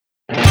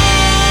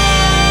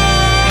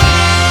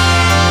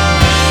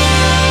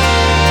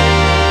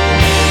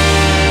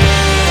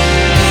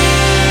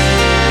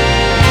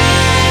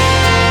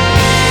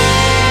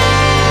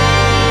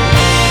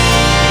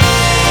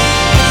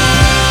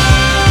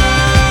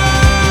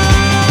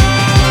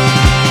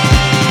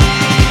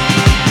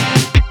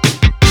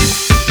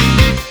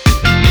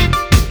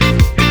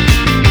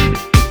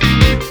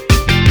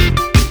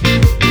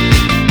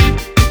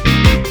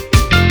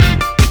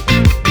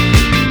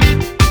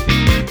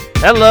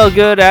Hello,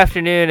 good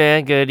afternoon,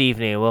 and good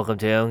evening. Welcome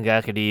to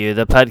Ongaku to You,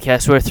 the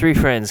podcast where three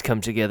friends come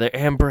together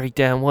and break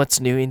down what's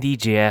new in the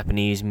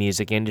Japanese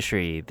music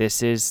industry.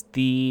 This is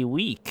the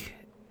week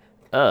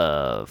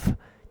of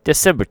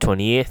December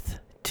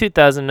 20th,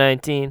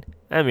 2019.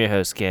 I'm your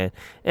host, Ken,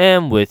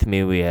 and with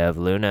me we have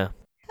Luna.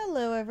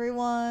 Hello,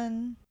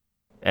 everyone.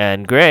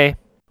 And Gray.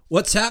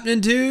 What's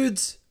happening,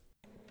 dudes?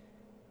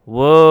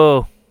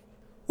 Whoa.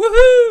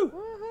 Woohoo!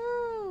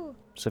 Woohoo!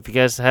 So if you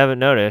guys haven't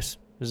noticed,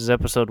 this is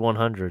episode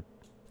 100.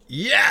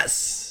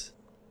 Yes!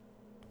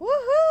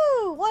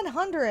 Woohoo!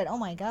 100. Oh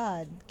my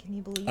god. Can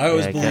you believe I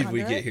always Yeah, believe we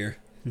 100? get here.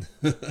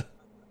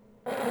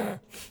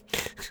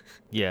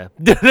 Yeah.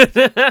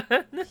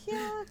 Yeah,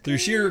 Through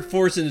sheer good.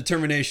 force and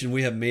determination,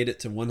 we have made it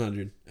to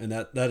 100, and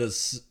that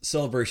is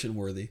celebration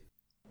worthy.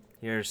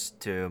 Here's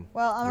to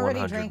Well, I'm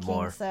already 100 drinking,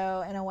 more.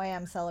 so in a way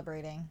I'm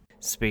celebrating.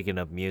 Speaking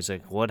of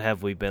music, what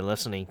have we been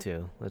listening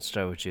to? Let's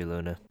start with you,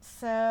 Luna.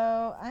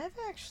 So, I've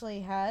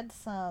actually had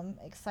some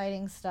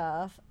exciting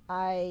stuff.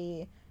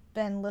 I've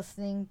been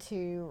listening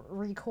to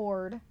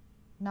Record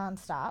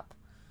nonstop.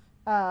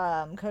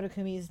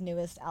 Kodakumi's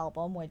newest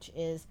album, which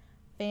is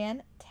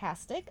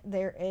fantastic.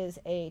 There is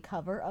a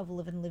cover of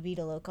Livin' La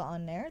Vida Loca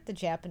on there. The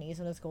Japanese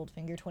one is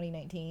Goldfinger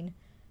 2019.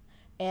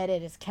 And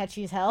it is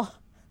catchy as hell.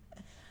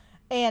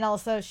 And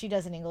also, she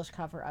does an English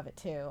cover of it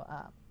too.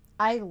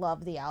 I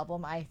love the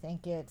album. I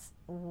think it's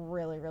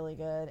really, really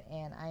good,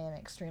 and I am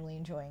extremely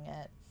enjoying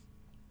it.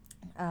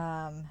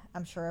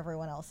 I'm sure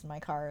everyone else in my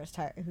car is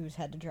who's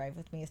had to drive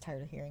with me is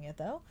tired of hearing it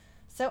though.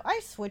 So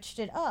I switched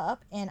it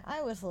up, and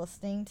I was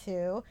listening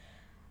to.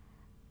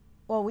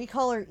 Well, we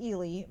call her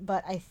Ely,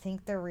 but I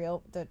think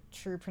the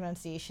true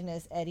pronunciation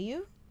is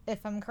Edu,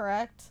 if I'm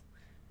correct.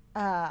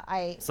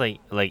 It's like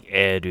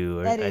Edu,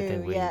 or Edu, I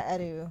think we. yeah,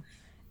 Edu.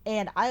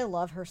 And I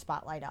love her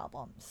Spotlight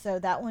album. So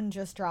that one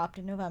just dropped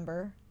in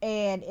November,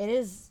 and it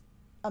is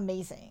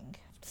amazing.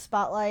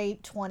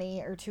 Spotlight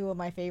 20 are two of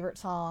my favorite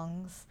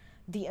songs.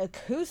 The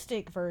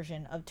acoustic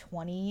version of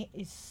 20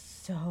 is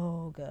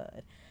so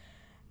good.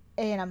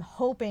 And I'm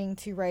hoping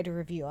to write a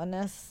review on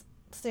this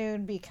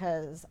soon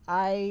because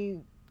I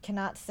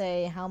cannot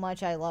say how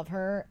much I love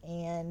her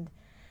and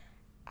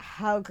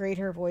how great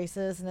her voice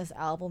is. And this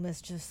album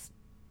is just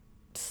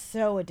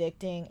so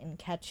addicting and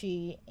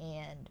catchy,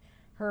 and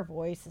her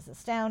voice is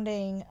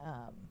astounding.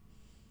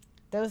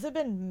 Those have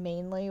been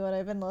mainly what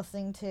I've been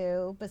listening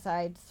to.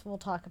 Besides, we'll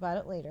talk about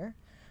it later,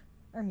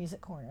 our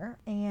music corner.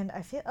 And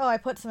I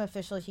put some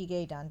official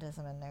Hige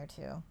Dandism in there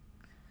too.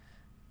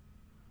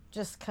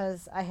 Just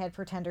because I had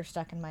Pretender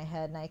stuck in my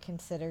head, and I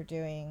considered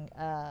doing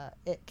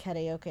it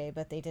karaoke,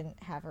 but they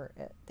didn't have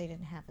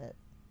it.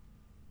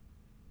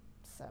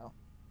 So,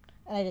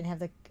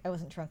 and I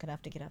wasn't drunk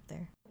enough to get up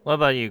there. What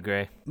about you,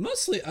 Gray?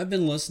 Mostly, I've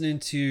been listening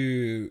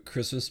to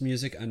Christmas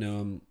music. I know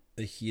I'm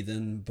a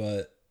heathen,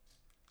 but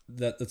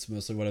that's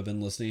mostly what I've been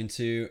listening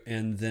to.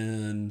 And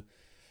then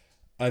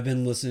I've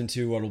been listening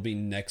to what'll be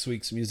next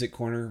week's music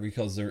corner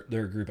because they're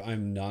a group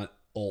I'm not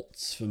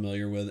alts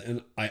familiar with,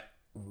 and I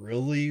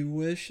really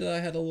wish that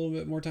I had a little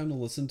bit more time to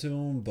listen to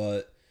them,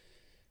 but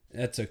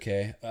that's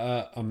okay.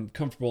 I'm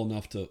comfortable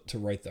enough to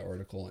write the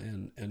article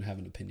and have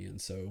an opinion,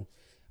 so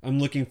I'm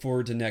looking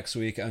forward to next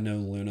week. I know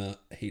Luna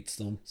hates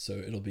them, so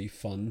it'll be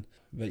fun.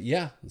 But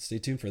yeah, stay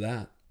tuned for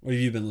that. What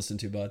have you been listening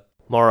to, bud?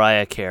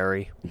 Mariah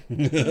Carey.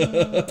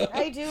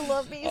 I do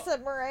love me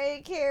some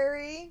Mariah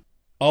Carey.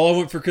 All I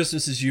want for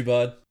Christmas is you,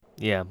 bud.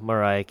 Yeah,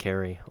 Mariah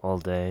Carey all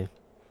day,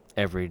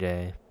 every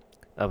day,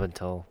 up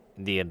until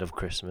the end of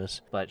Christmas.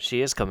 But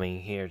she is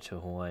coming here to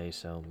Hawaii,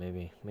 so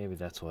maybe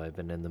that's why I've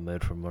been in the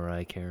mood for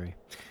Mariah Carey.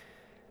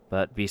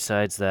 But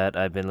besides that,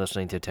 I've been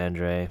listening to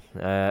Tendre.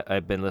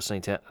 I've been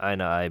listening to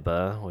Aina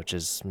Aiba, which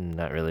is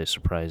not really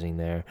surprising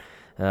there.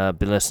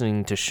 Been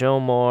listening to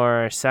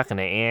Showmore,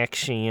 Sakana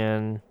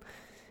Action,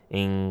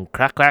 and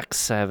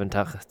Cracklacks. I haven't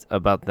talked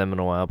about them in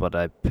a while, but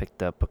I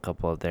picked up a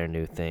couple of their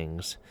new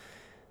things.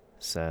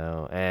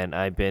 So, and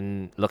I've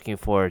been looking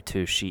forward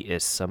to She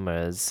Is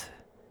Summer's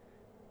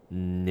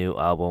new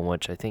album,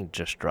 which I think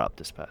just dropped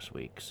this past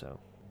week. So,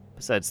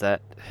 besides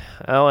that,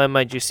 and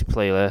my Juicy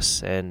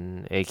Playlist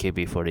and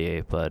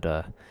AKB48,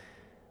 but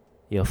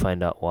you'll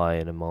find out why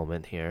in a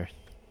moment here.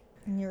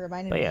 And you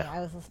reminded But me, yeah. I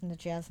was listening to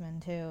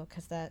Jasmine too,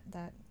 because that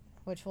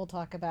which we'll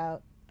talk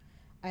about.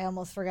 I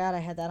almost forgot I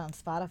had that on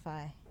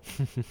Spotify.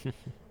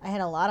 I had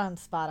a lot on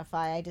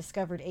Spotify. I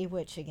discovered A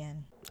Witch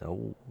again.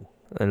 Oh.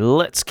 And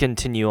let's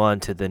continue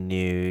on to the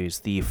news.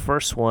 The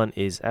first one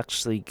is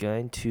actually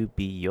going to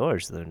be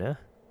yours, Luna.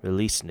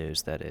 Release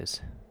news, that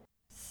is.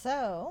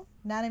 So,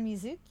 Nana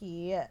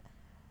Mizuki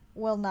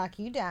will knock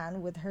you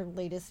down with her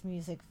latest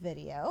music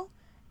video.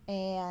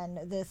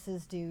 And this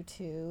is due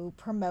to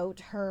promote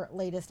her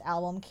latest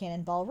album,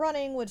 Cannonball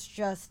Running, which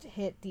just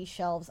hit the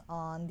shelves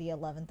on the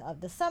 11th of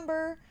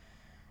December.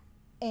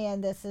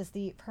 And this is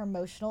the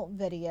promotional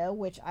video,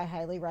 which I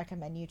highly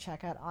recommend you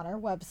check out on our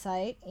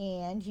website.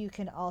 And you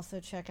can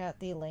also check out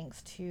the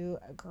links to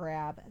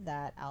grab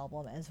that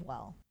album as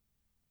well.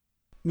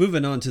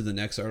 Moving on to the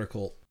next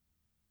article.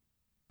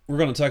 we're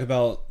going to talk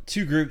about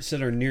two groups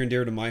that are near and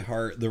dear to my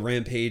heart, the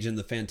Rampage and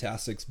the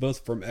Fantastics,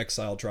 both from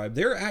Exile Tribe.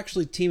 They're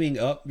actually teaming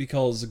up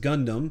because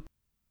Gundam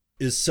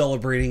is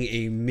celebrating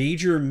a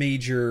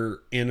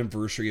major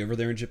anniversary over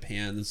there in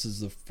Japan. This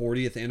is the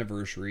 40th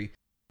anniversary.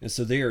 And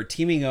so they are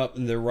teaming up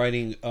and they're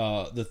writing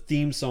the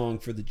theme song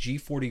for the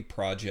G40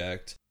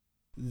 project.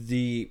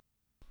 The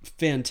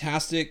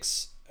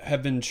Fantastics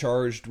have been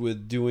charged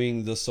with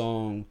doing the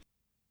song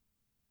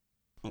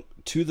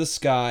To the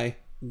Sky,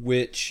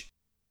 which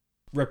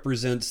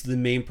represents the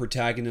main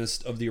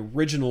protagonist of the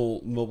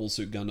original Mobile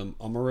Suit Gundam,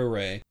 Amuro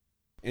Ray.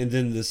 And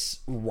then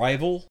this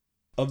rival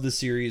of the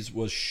series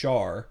was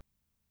Char.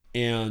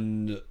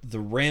 And the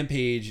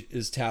Rampage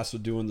is tasked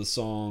with doing the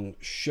song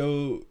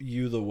Show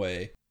You the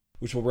Way,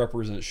 which will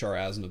represent Char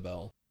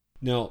Aznable.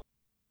 Now,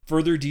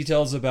 further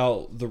details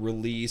about the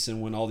release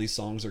and when all these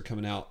songs are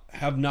coming out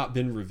have not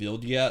been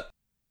revealed yet,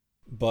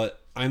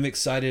 but I'm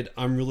excited.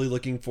 I'm really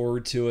looking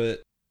forward to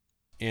it,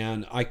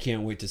 and I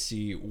can't wait to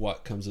see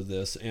what comes of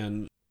this,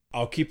 and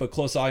I'll keep a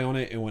close eye on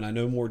it, and when I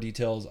know more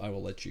details, I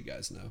will let you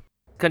guys know.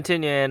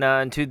 Continuing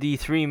on to the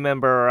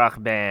three-member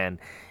rock band,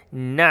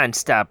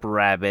 Nonstop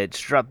Rabbits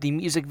dropped the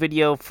music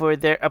video for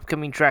their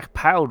upcoming track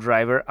Pile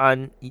Driver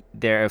on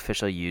their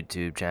official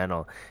YouTube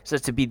channel.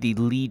 Said to be the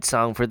lead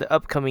song for the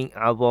upcoming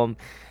album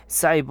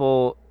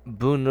Saibo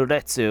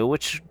Bunretsu,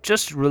 which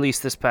just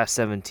released this past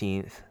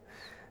 17th.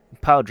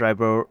 Pile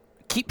Driver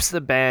keeps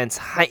the band's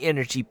high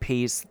energy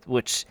pace,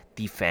 which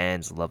the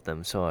fans love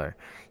them so.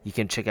 You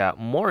can check out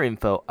more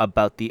info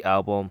about the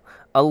album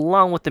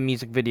along with the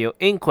music video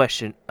in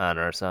question on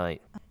our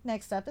site.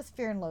 Next up is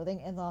Fear and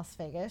Loathing in Las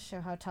Vegas,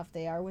 show how tough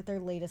they are with their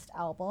latest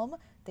album.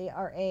 They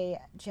are a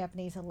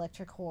Japanese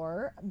electric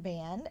horror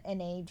band, and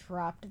they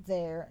dropped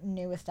their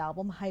newest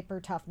album, Hyper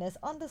Toughness,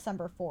 on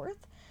December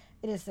 4th.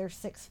 It is their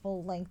 6th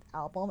full-length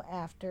album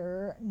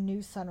after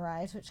New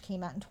Sunrise, which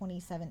came out in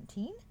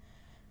 2017.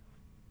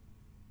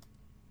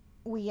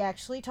 We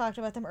actually talked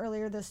about them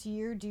earlier this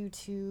year due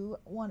to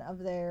one of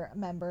their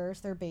members,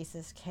 their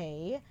bassist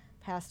Kay,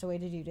 passed away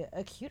due to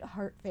acute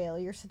heart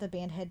failure, so the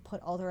band had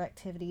put all their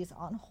activities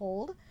on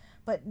hold.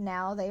 But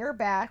now they are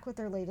back with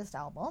their latest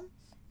album,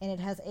 and it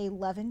has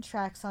 11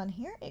 tracks on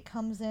here. It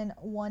comes in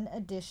one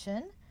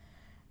edition,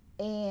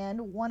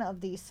 and one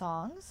of these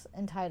songs,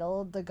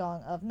 entitled The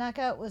Gong of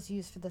Knockout, was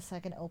used for the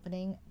second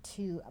opening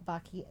to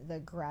Baki the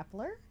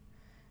Grappler.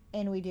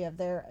 And we do have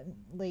their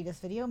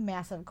latest video,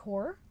 Massive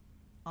Core,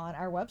 on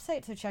our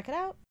website, so check it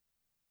out.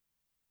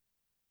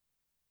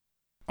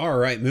 All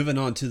right, moving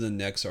on to the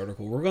next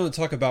article. We're going to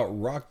talk about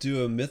rock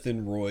duo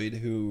Mythenroid,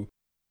 who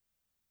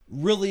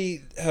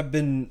really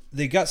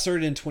they got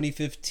started in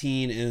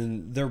 2015,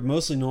 and they're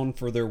mostly known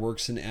for their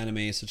works in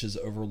anime such as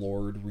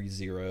Overlord,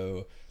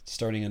 ReZero,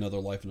 Starting Another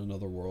Life in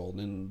Another World,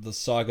 and the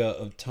saga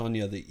of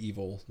Tanya the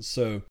Evil.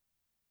 So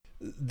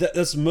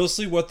that's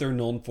mostly what they're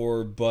known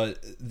for,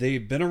 but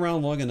they've been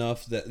around long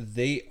enough that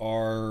they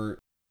are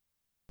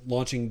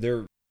launching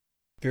their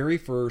very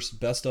first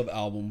best of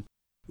album,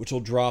 which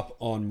will drop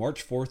on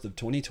March 4th of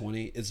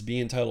 2020. It's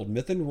being titled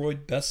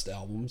Mythenroid Best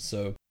Album,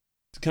 so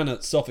it's kind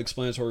of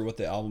self-explanatory what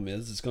the album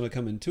is. It's going to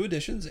come in 2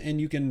 editions,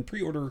 and you can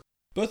pre-order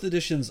both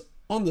editions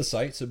on the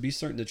site, so be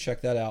certain to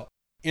check that out.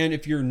 And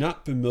if you're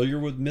not familiar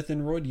with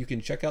Mythenroid, you can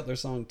check out their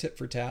song Tit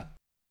for Tat,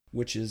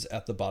 which is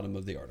at the bottom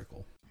of the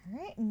article.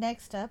 All right,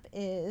 next up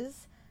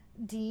is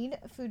Dean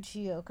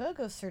Fujioka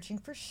goes searching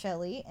for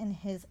Shelly in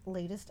his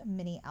latest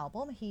mini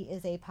album. He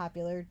is a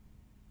popular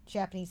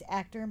Japanese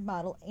actor,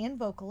 model, and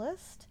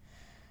vocalist,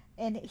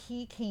 and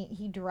he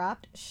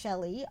dropped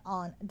Shelly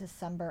on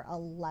December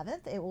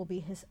 11th. It will be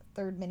his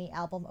 3rd mini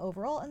album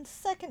overall and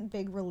 2nd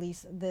big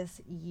release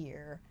this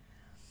year.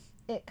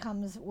 It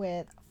comes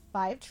with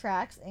 5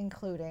 tracks,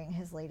 including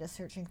his latest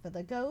Searching for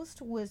the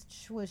Ghost,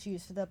 which was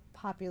used for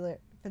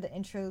the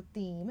intro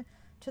theme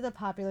to the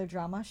popular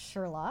drama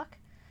Sherlock,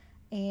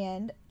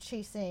 and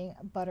Chasing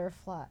a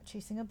Butterfly,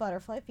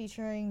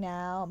 featuring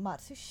Nao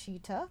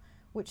Matsushita,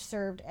 which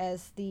served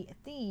as the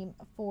theme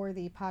for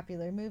the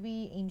popular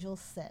movie Angel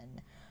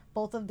Sin.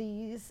 Both of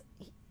these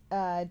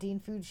Dean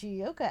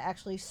Fujioka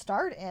actually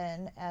starred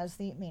in as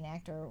the main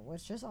actor,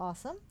 which is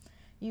awesome.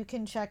 You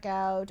can check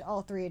out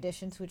all 3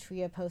 editions, which we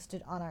have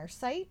posted on our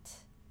site,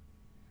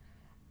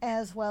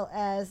 as well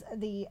as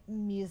the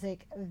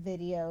music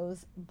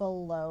videos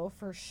below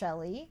for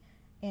Shelly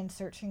and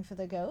Searching for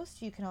the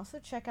Ghost. You can also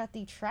check out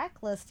the track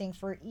listing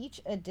for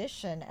each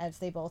edition, as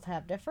they both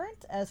have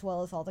different, as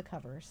well as all the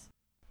covers.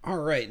 All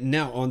right,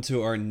 now on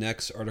to our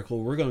next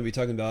article. We're going to be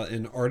talking about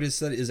an artist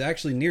that is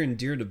actually near and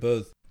dear to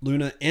both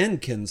Luna and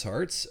Ken's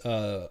hearts.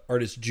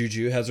 Artist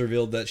Juju has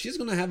revealed that she's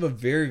going to have a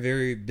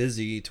very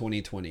busy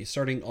 2020.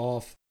 Starting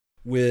off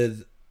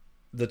with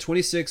the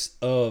 26th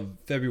of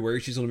February,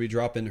 she's going to be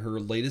dropping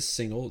her latest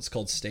single. It's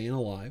called Staying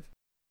Alive.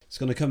 It's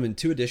going to come in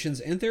 2 editions,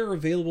 and they're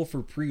available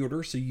for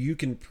pre-order, so you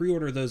can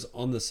pre-order those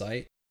on the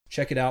site.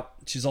 Check it out.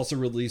 She's also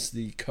released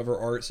the cover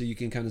art, so you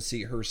can kind of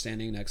see her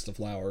standing next to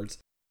flowers.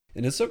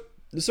 And it's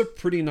a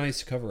pretty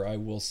nice cover, I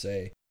will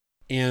say.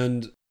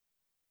 And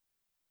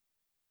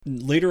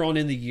later on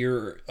in the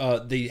year.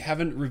 They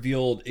haven't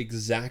revealed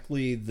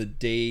exactly the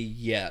day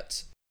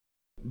yet,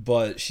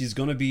 but she's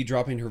going to be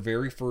dropping her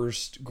very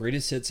first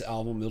greatest hits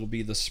album. It'll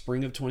be the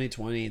spring of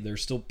 2020. They're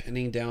still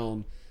pinning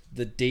down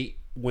the date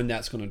when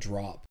that's going to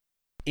drop.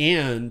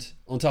 And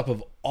on top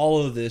of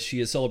all of this,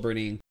 she is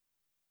celebrating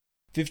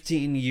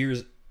 15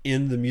 years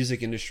in the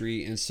music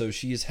industry, and so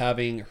she is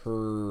having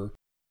her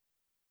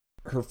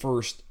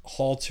first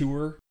hall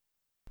tour,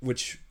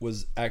 which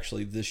was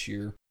actually this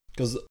year,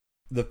 because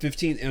the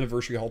 15th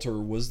anniversary hall tour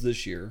was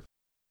this year,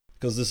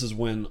 because this is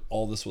when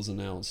all this was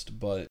announced.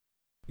 But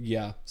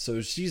yeah,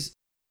 so she's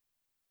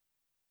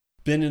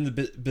been in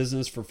the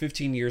business for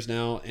 15 years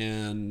now,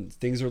 and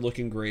things are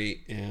looking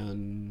great,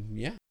 and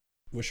yeah,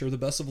 wish her the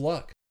best of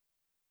luck.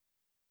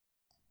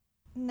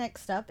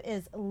 Next up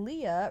is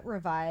Leah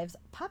revives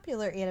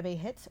popular anime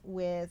hits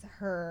with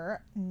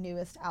her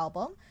newest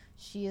album.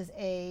 She is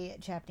a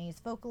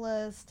Japanese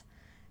vocalist,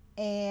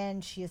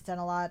 and she has done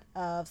a lot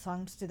of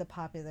songs to the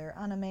popular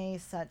anime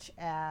such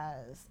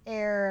as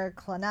Air,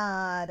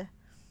 Clannad,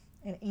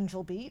 and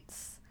Angel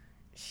Beats.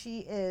 She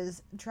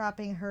is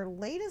dropping her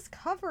latest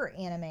cover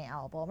anime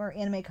album, or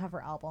anime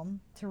cover album,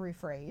 to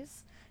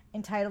rephrase,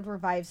 entitled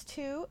Revives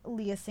 2,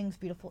 Leah Sings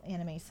Beautiful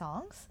Anime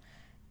Songs.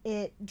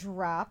 It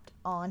dropped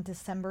on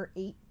December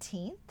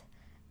 18th,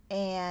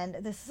 and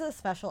this is a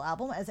special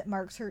album as it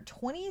marks her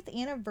 20th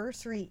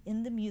anniversary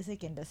in the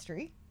music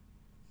industry.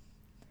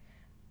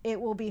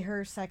 It will be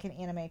her second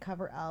anime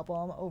cover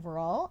album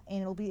overall, and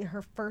it'll be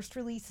her first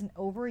release in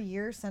over a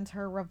year since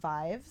her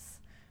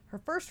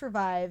first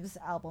Revives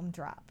album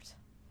dropped.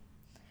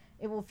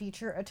 It will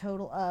feature a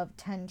total of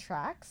 10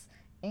 tracks,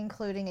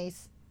 including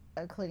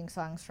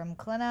songs from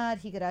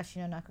Clannad,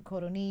 Higurashi no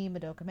Nakakoro ni,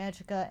 Madoka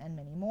Magica, and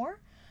many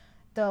more.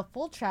 The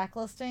full track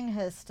listing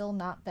has still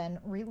not been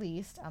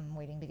released. I'm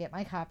waiting to get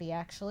my copy,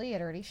 actually. It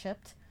already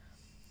shipped.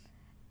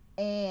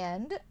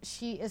 And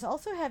she is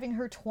also having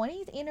her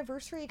 20th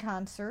anniversary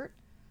concert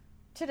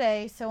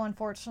today, so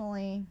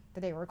unfortunately,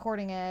 the day we're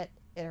recording it,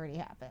 it already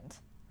happened.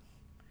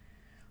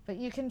 But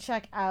you can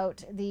check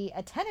out the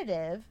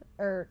tentative,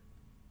 or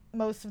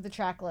most of the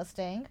track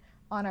listing,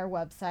 on our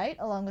website,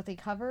 along with a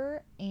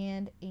cover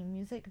and a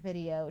music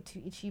video to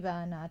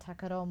Ichiban na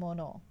Takaro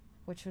Mono,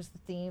 which was the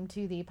theme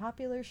to the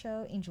popular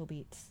show Angel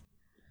Beats.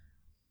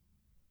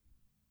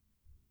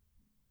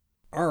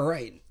 All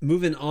right,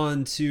 moving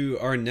on to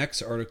our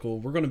next article,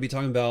 we're going to be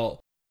talking about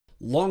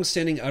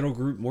long-standing idol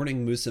group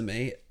Morning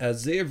Musume,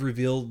 as they have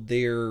revealed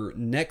their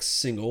next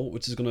single,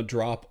 which is going to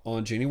drop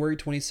on January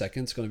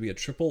 22nd. It's going to be a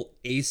triple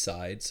A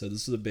side, so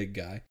this is a big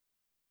guy.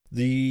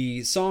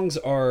 The songs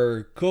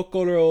are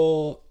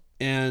Kokoro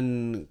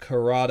and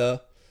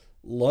Karada,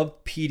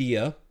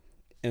 Lovepedia,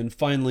 and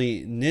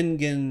finally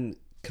Ningen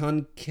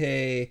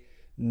Kankei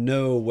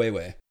no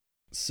Weiwei.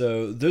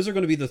 So those are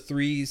going to be the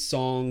 3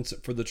 songs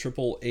for the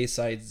triple A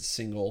side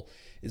single.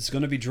 It's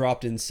going to be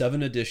dropped in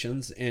 7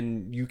 editions,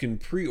 and you can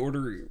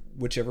pre-order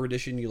whichever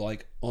edition you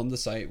like on the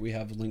site. We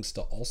have links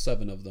to all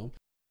 7 of them.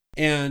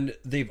 And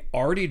they've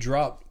already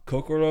dropped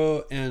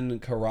Kokoro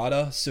and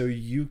Karada, so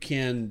you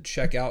can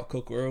check out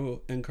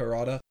Kokoro and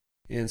Karada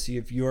and see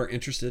if you are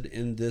interested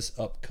in this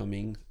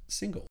upcoming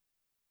single.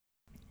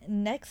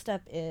 Next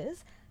up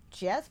is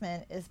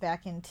Jasmine is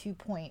back in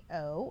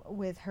 2.0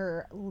 with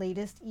her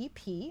latest EP.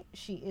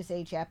 She is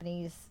a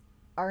Japanese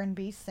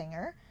R&B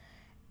singer,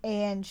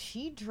 and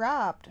she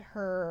dropped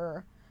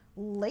her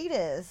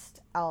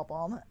latest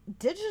album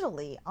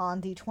digitally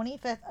on the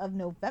 25th of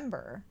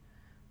November.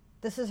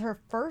 This is her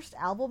first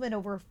album in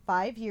over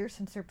 5 years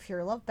since her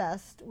Pure Love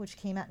Best, which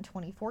came out in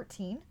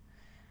 2014.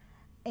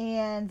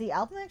 And the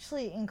album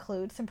actually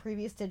includes some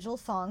previous digital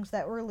songs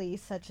that were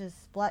released, such as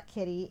Black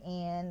Kitty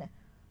and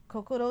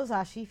Kokoro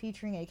Zashi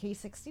featuring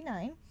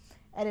AK69.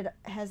 And it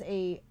has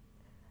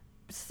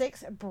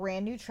 6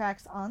 brand new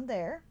tracks on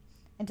there.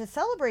 And to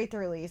celebrate the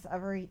release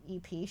of her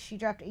EP, she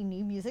dropped a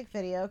new music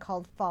video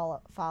called Fallen,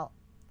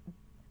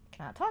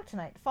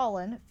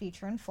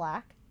 featuring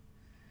Flack.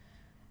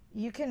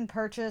 You can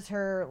purchase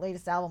her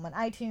latest album on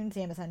iTunes,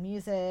 Amazon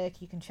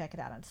Music. You can check it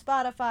out on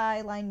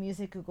Spotify, Line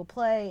Music, Google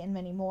Play, and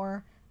many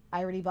more.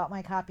 I already bought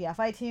my copy off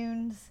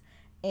iTunes,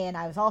 and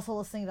I was also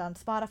listening to it on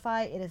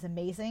Spotify. It is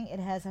amazing. It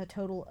has a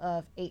total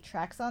of 8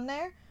 tracks on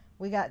there.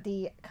 We got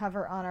the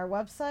cover on our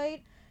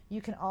website.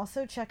 You can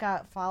also check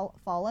out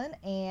Fallen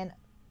and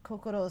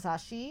Kokoro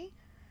Zashi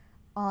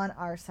on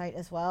our site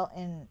as well.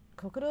 And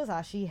Kokoro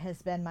Zashi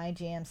has been my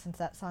jam since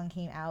that song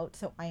came out,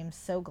 so I am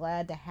so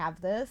glad to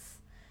have this.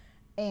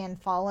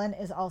 And Fallen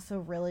is also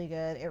really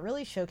good. It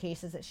really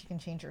showcases that she can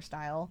change her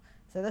style.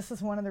 So this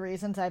is one of the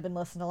reasons I've been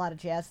listening to a lot of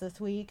jazz this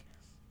week.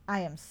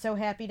 I am so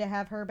happy to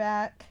have her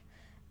back,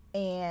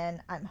 and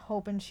I'm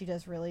hoping she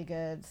does really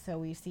good so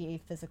we see a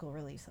physical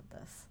release of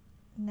this.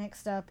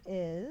 Next up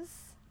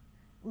is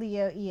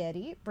Leo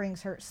Ieri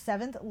brings her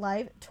 7th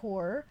live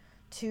tour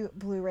to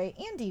Blu-ray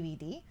and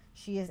DVD.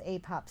 She is a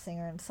pop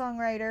singer and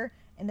songwriter,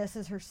 and this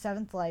is her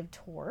 7th live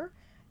tour,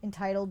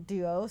 entitled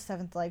Duo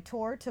 7th Live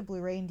Tour to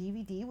Blu-ray and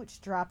DVD,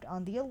 which dropped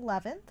on the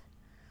 11th.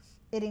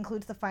 It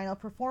includes the final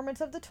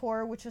performance of the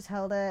tour, which was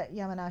held at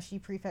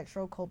Yamanashi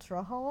Prefectural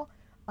Cultural Hall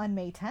on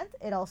May 10th.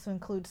 It also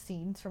includes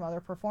scenes from other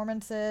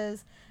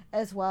performances,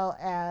 as well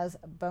as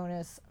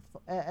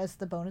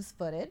the bonus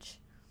footage.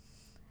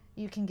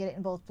 You can get it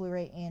in both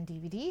Blu-ray and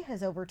DVD. It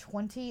has over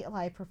 20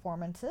 live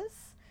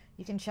performances.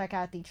 You can check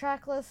out the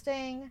track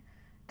listing,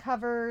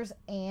 covers,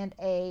 and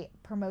a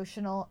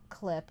promotional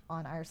clip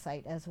on our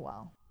site as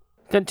well.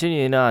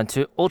 Continuing on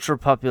to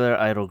ultra-popular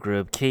idol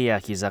group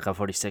Keyakizaka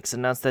 46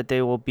 announced that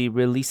they will be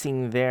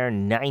releasing their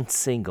 9th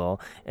single,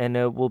 and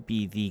it will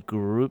be the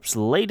group's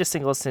latest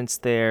single since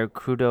their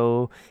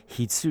Kudo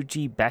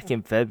Hitsuji back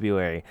in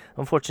February.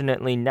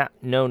 Unfortunately, not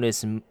known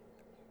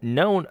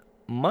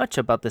much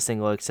about the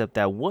single except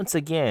that once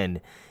again,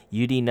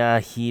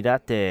 Yurina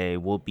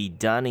Hirate will be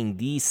donning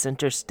the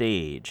center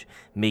stage,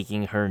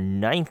 making her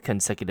 9th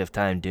consecutive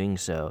time doing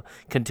so,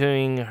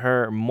 continuing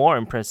her more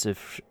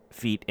impressive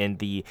feat in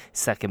the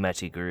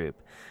Sakamachi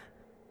group.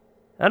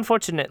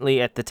 Unfortunately,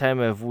 at the time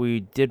of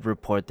we did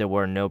report, there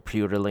were no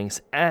pre-order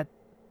links at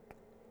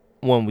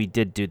when we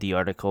did do the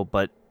article,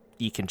 but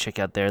you can check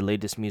out their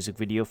latest music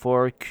video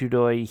for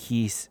Kudoi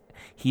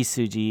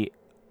Hisuji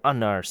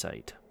on our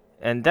site.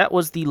 And that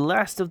was the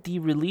last of the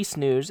release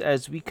news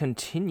as we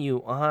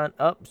continue on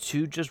up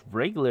to just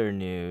regular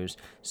news.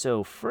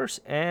 So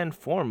first and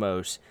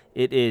foremost,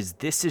 it is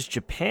This Is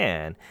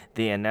Japan.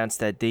 They announced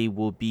that they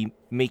will be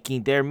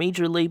making their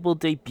major label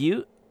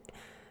debut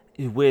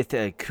with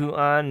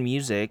Kuan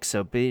Music,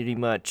 so pretty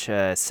much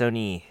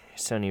Sony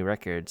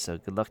Records, so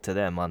good luck to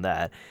them on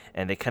that.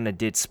 And they kind of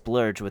did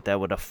splurge with that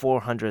with a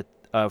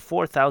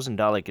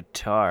 $4,000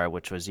 guitar,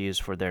 which was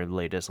used for their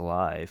latest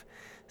live.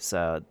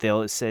 So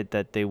they'll said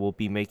that they will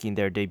be making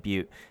their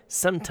debut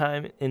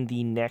sometime in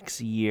the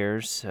next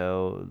year,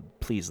 so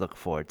please look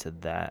forward to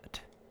that.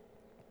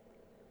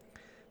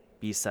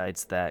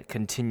 Besides that,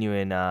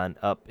 continuing on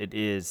up, it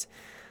is,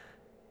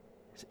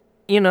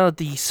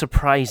 the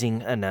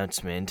surprising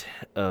announcement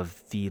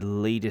of the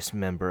latest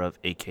member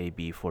of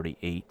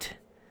AKB48.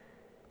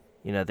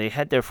 They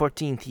had their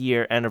 14th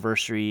year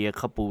anniversary a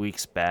couple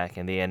weeks back,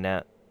 and they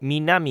announced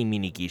Minami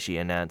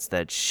Minigishi announced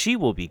that she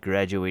will be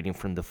graduating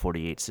from the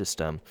 48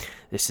 system.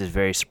 This is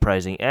very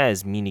surprising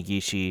as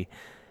Minigishi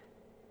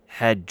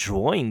had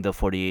joined the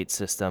 48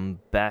 system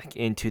back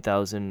in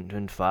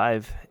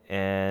 2005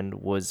 and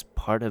was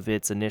part of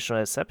its initial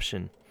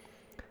inception.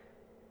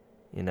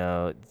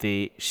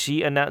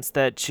 She announced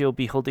that she'll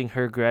be holding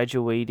her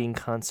graduating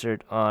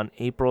concert on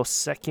April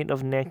 2nd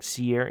of next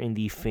year in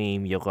the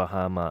famed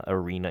Yokohama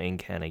Arena in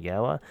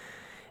Kanagawa.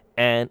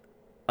 And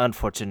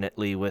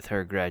unfortunately, with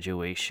her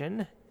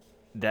graduation,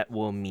 that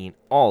will mean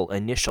all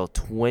initial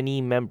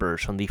 20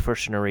 members from the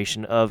first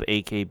generation of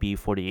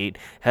AKB48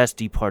 has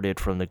departed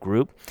from the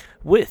group,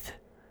 with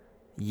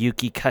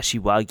Yuki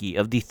Kashiwagi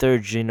of the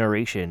third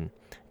generation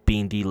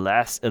being the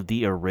last of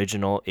the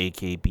original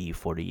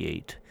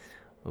AKB48.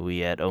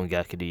 We at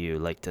Ongaku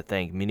like to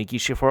thank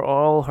Minigishi for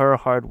all her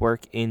hard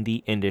work in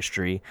the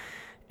industry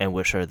and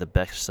wish her the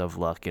best of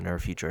luck in her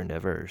future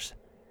endeavors.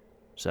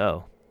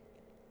 So,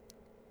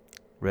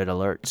 red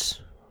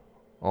alerts.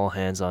 All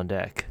hands on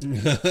deck.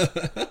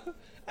 I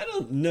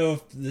don't know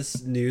if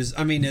this news...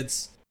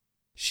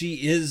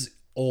 she is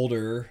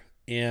older,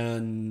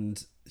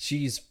 and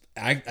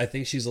I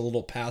think she's a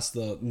little past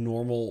the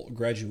normal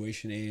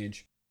graduation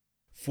age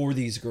for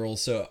these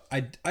girls. So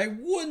I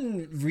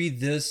wouldn't read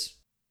this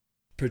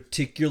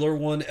particular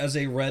one as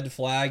a red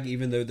flag,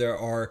 even though there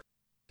are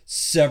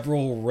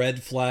several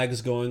red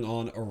flags going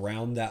on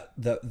around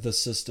the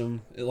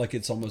system. Like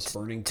it's almost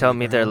burning. Tell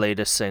me their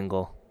latest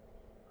single.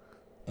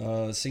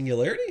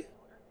 Singularity?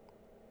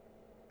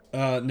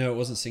 No, it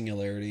wasn't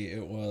Singularity.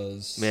 It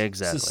was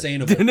exactly.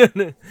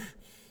 Sustainable.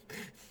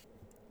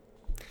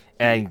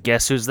 And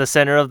guess who's the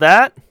center of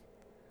that?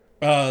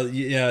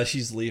 Yeah,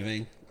 she's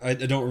leaving. I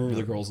don't remember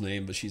the girl's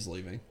name, but she's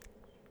leaving.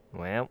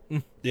 Well.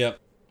 Yep.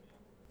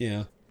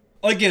 Yeah.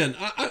 Again,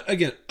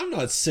 I'm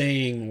not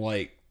saying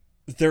like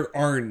there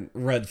aren't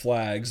red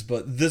flags,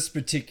 but this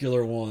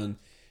particular one,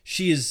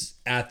 she is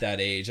at that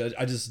age.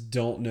 I just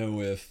don't know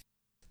if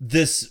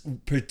this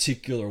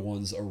particular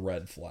one's a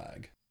red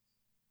flag.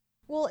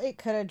 Well, it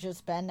could have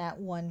just been that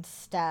one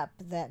step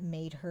that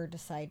made her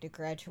decide to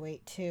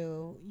graduate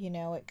too.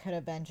 It could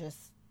have been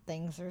just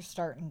things are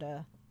starting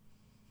to,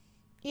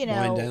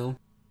 wind down.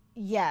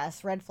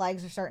 Yes, red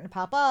flags are starting to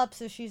pop up.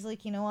 So she's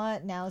like, you know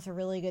what? Now is a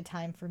really good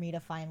time for me to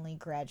finally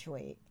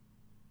graduate.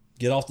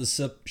 Get off the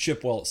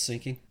ship while it's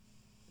sinking.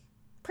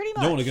 Pretty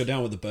much. Don't want to go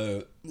down with the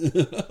boat.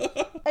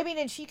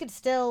 And she could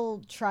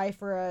still try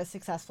for a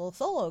successful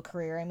solo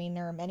career.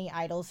 There are many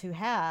idols who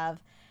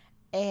have,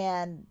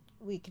 and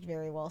we could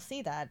very well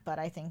see that. But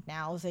I think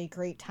now is a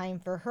great time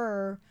for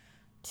her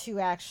to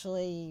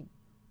actually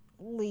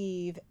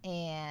leave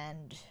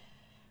and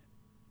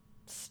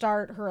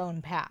start her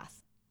own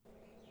path.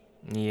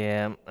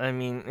 Yeah,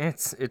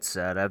 it's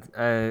sad.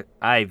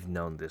 I've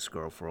known this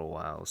girl for a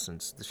while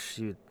since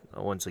she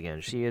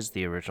is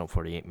the original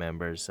 48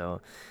 member. So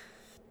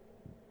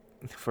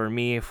for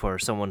me, for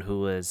someone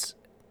who is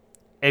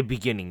a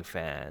beginning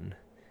fan,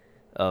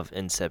 of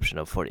inception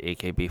of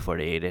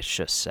AKB48. It's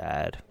just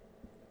sad,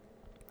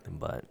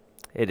 but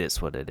it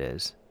is what it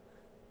is.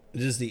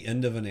 It is the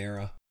end of an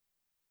era.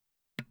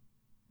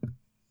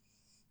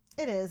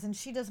 It is, and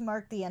she does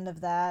mark the end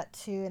of that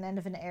to an end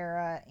of an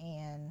era,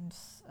 and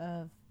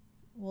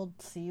we'll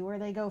see where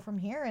they go from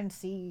here and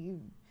see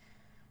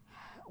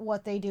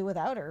what they do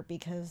without her,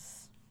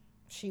 because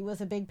she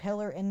was a big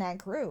pillar in that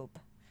group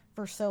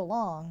for so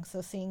long.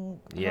 So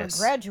seeing her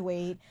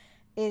graduate,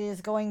 it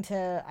is going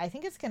to, I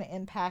think it's going to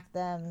impact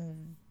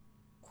them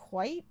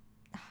quite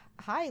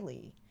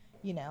highly.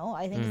 You know,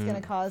 I think it's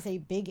going to cause a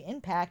big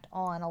impact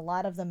on a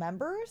lot of the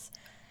members,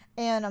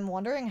 and I'm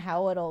wondering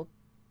how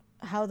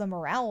the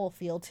morale will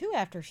feel too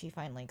after she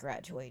finally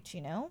graduates,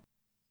 you know?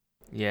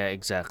 Yeah,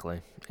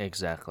 exactly.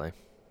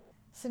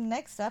 So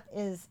next up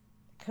is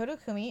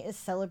Kodakumi is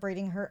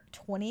celebrating her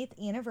 20th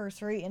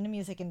anniversary in the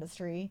music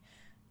industry,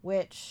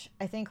 which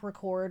I think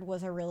Record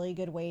was a really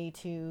good way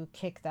to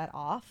kick that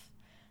off.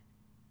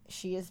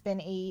 She has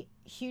been a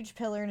huge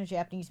pillar in the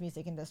Japanese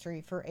music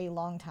industry for a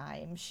long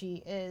time.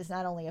 She is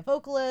not only a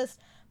vocalist,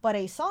 but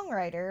a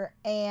songwriter,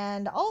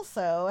 and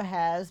also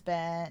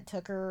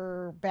took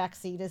her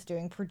backseat as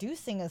doing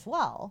producing as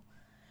well.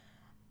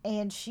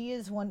 And she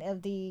is one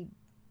of the,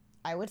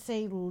 I would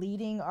say,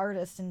 leading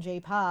artists in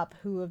J-pop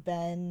who have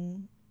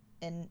been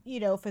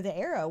for the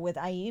era with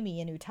Ayumi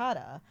and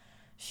Utada.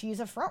 She's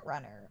a front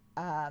runner.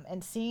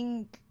 And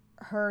seeing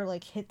her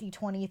hit the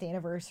 20th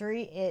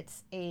anniversary,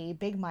 it's a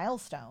big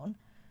milestone.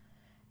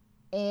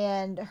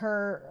 And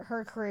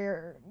her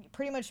career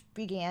pretty much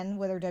began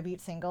with her debut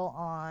single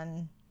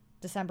on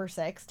December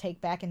 6th,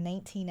 Take Back, in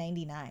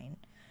 1999.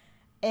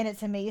 And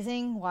it's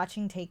amazing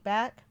watching Take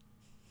Back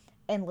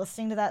and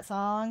listening to that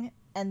song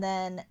and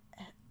then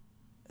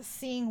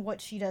seeing what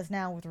she does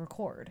now with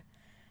Record.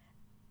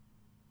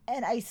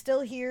 And I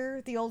still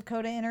hear the old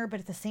Coda in her, but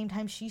at the same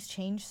time, she's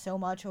changed so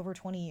much over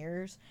 20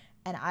 years.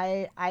 And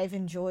I've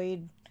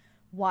enjoyed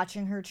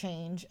watching her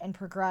change and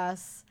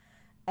progress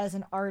as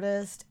an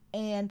artist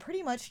and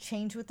pretty much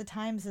change with the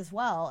times as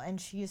well. And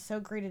she is so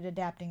great at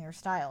adapting her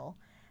style.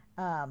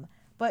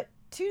 But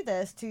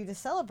to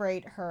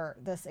celebrate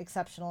this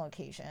exceptional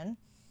occasion,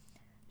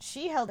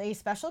 she held a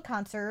special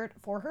concert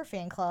for her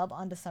fan club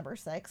on December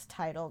 6th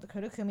titled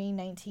Kodakumi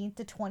 19th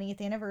to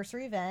 20th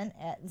Anniversary Event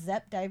at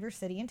Zepp Diver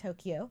City in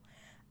Tokyo.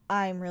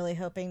 I'm really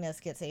hoping this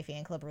gets a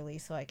fan club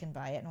release so I can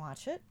buy it and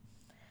watch it.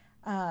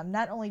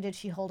 Not only did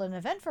she hold an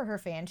event for her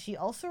fans, she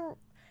also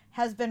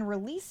has been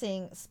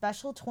releasing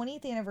special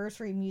 20th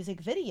anniversary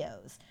music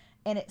videos.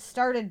 And it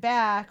started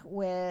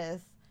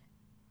with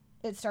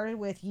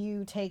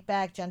You Take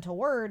Back Gentle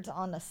Words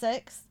on the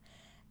 6th.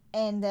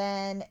 And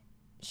then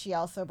she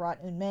also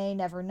brought Unmei,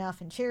 Never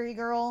Enough, and Cherry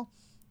Girl.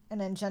 And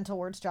then Gentle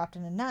Words dropped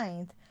in the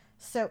 9th.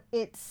 So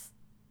it's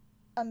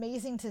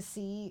amazing to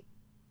see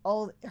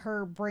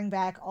her bring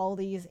back all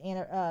these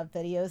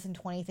videos in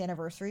 20th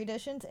anniversary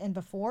editions. And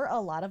before, a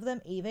lot of them,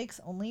 Avix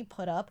only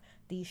put up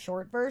the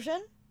short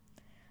version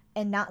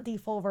and not the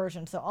full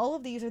version. So all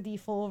of these are the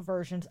full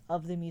versions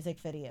of the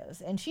music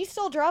videos. And she's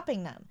still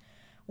dropping them.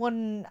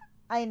 When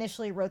I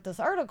initially wrote this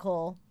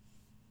article,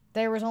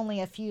 there was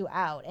only a few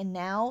out. And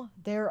now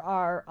there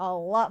are a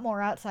lot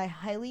more out. So I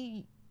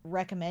highly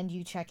recommend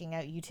you checking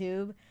out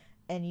YouTube.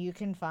 And you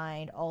can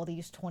find all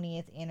these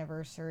 20th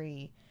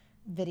anniversary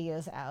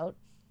videos out.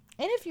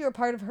 And if you're a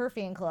part of her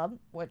fan club,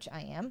 which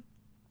I am,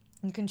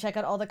 you can check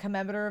out all the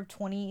commemorative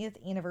 20th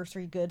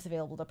anniversary goods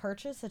available to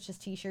purchase, such as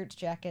t-shirts,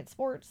 jackets,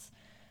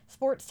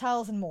 sports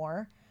towels, and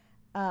more.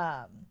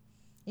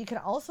 You can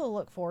also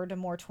look forward to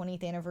more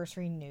 20th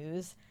anniversary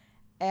news,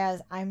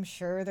 as I'm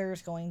sure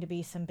there's going to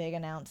be some big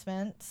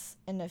announcements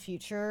in the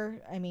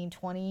future. I mean,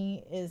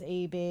 20 is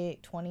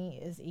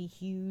a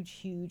huge,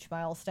 huge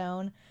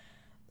milestone.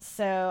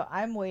 So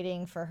I'm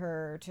waiting for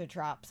her to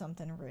drop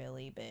something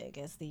really big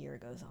as the year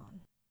goes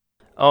on.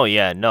 Oh,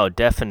 yeah, no,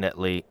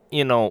 definitely.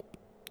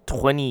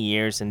 20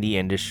 years in the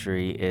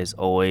industry is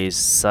always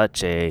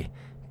such a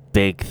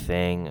big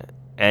thing,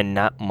 and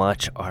not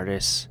much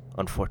artists,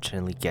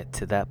 unfortunately, get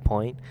to that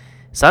point.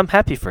 So I'm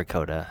happy for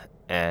Coda,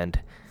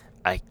 and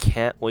I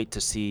can't wait to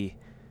see,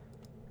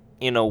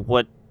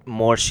 what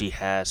more she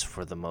has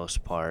for the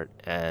most part,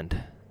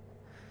 and,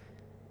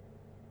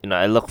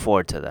 I look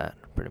forward to that,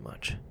 pretty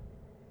much.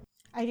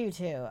 I do,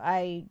 too.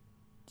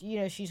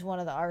 She's one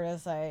of the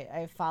artists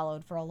I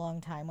followed for a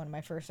long time, one of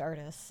my first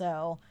artists.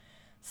 So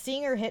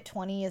seeing her hit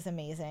 20 is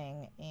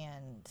amazing,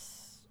 and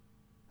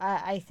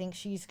I think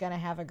she's going to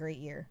have a great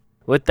year.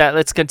 With that,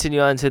 let's continue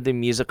on to the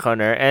music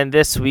corner. And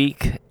this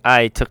week,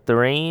 I took the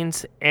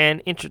reins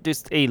and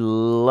introduced a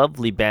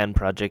lovely band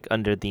project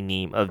under the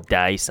name of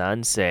Dai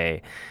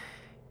Sansei.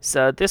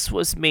 So this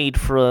was made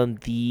from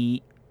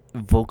the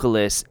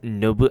vocalist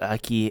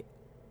Nobuaki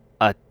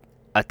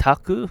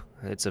Ataku.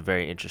 It's a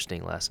very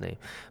interesting last name,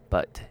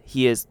 but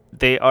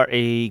they are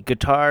a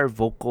guitar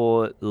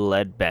vocal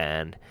led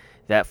band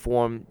that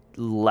formed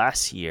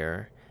last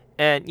year,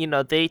 and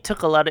they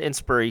took a lot of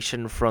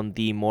inspiration from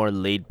the more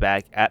laid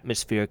back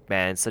atmospheric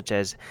bands such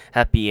as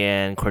Happy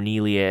End,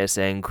 Cornelius,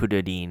 and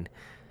Kudadin.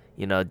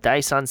 Dai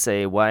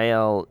Sansei,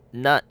 while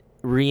not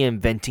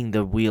reinventing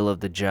the wheel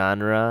of the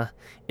genre,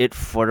 it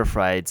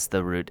fortifies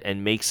the root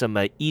and makes them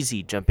an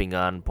easy jumping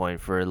on point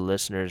for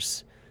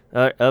listeners,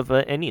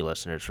 any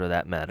listeners for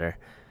that matter.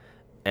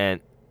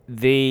 And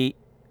they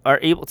are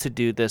able to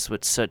do this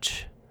with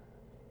such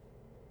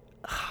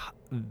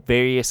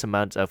various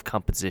amounts of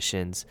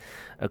compositions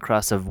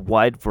across a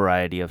wide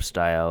variety of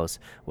styles,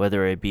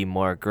 whether it be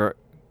more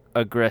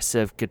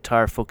aggressive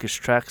guitar-focused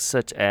tracks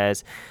such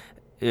as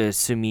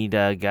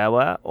Sumida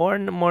Gawa, or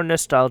more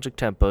nostalgic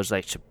tempos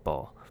like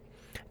Shippo.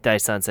 Dai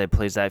Sansei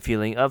plays that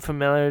feeling of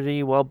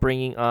familiarity while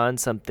bringing on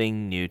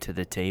something new to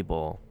the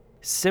table.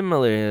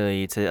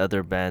 Similarly to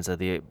other bands of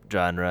the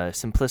genre, the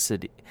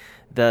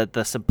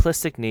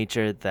simplistic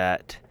nature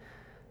that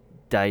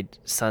Dai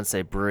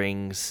Sansei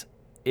brings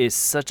is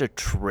such a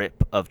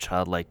trip of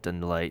childlike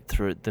delight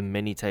through the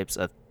many types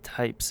of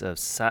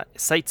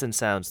sights and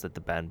sounds that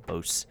the band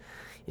boasts.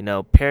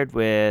 Paired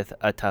with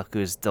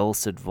Ataku's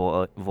dulcet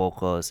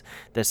vocals,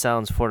 the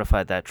sounds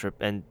fortify that trip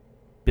and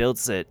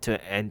builds it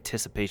to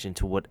anticipation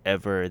to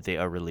whatever they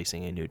are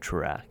releasing a new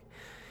track.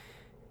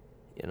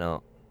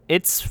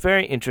 It's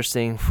very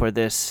interesting for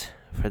this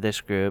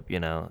group.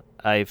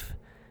 I've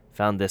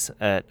found this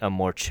at a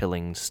more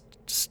chilling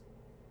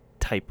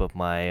type of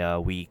my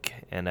week,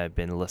 and I've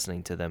been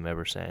listening to them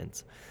ever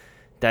since.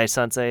 Dai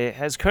Sansei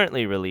has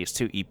currently released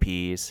 2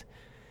 EPs.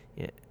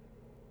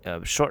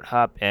 Short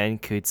Hop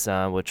and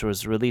Kutsan, which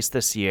was released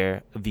this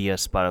year via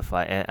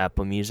Spotify and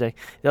Apple Music.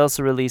 They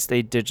also released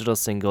a digital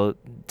single,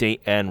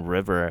 Date and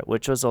River,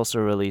 which was also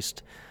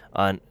released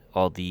on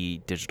all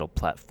the digital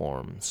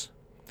platforms.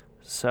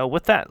 So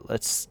with that,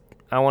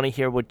 I want to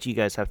hear what you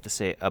guys have to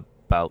say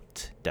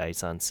about Dai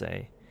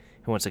Sansei.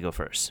 Who wants to go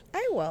first?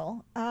 I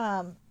will.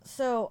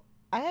 So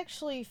I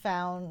actually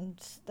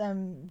found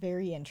them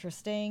very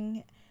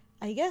interesting.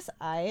 I guess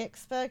I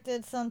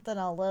expected something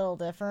a little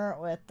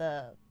different with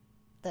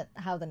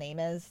how the name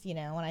is. When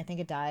I think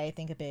of Dai, I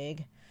think of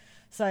big.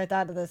 So I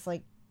thought of this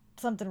like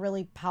something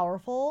really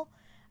powerful.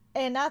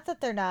 And not that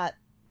they're not,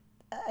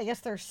 I guess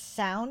their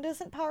sound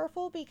isn't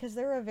powerful because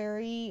they're a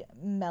very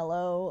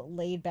mellow,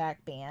 laid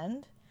back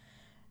band.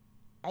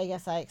 I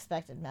guess I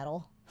expected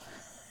metal.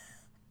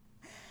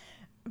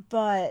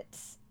 But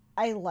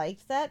I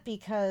liked that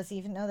because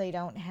even though they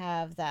don't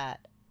have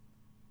that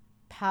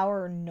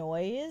power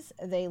noise,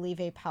 they leave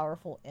a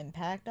powerful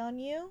impact on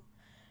you.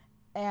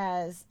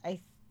 As I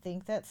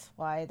think that's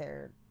why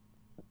they're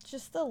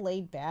just the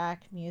laid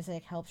back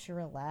music helps you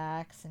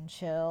relax and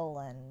chill,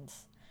 and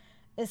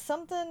is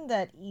something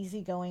that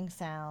easygoing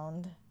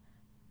sound.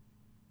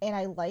 And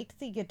I liked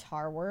the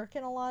guitar work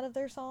in a lot of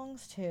their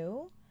songs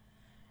too.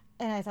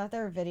 And I thought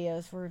their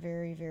videos were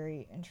very,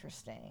 very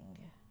interesting.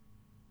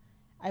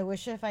 I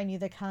wish if I knew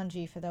the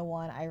kanji for the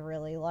one I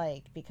really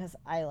liked, because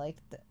I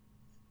liked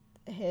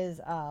his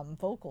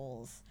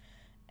vocals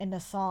in the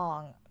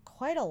song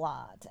quite a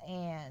lot,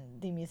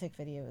 and the music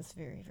video is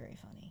very, very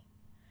funny.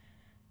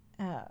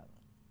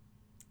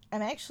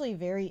 I'm actually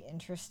very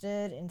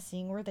interested in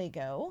seeing where they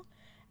go,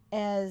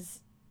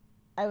 as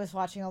I was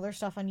watching all their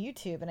stuff on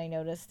YouTube and I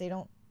noticed they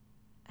don't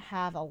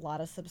have a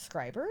lot of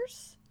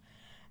subscribers,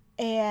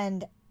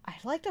 and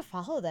I'd like to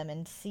follow them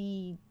and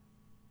see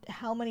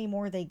how many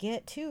more they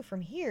get too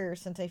from here,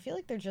 since I feel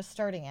like they're just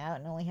starting out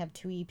and only have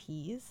 2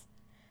 EPs.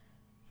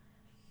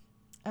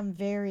 I'm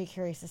very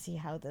curious to see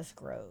how this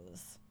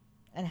grows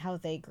and how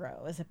they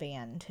grow as a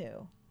band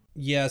too.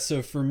 Yeah,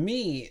 so for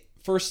me,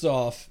 first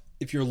off,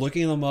 if you're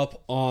looking them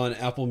up on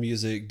Apple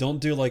Music, don't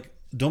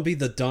be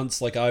the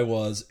dunce like I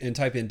was and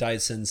type in Dai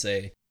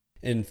Sensei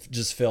and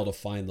just fail to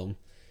find them,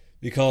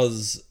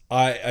 because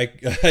I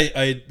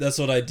that's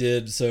what I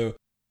did. So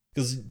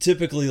because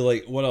typically,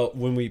 like,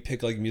 when we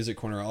pick like Music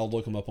Corner, I'll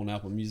look them up on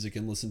Apple Music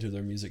and listen to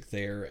their music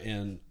there.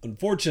 And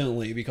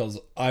unfortunately, because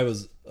I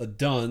was a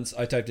dunce,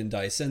 I typed in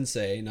Dai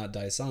Sensei, not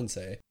Dai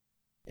Sansei,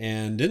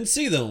 and didn't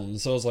see them.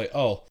 So I was like,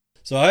 oh.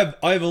 So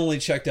I've only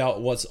checked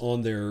out what's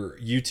on their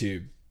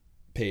YouTube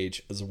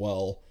page as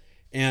well.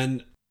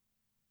 And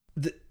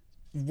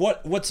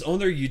what's on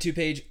their YouTube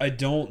page I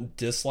don't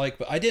dislike,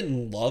 but I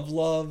didn't love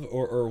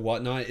or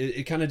whatnot.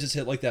 It kind of just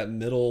hit like that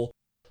middle,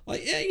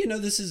 like, yeah,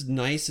 this is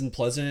nice and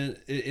pleasant.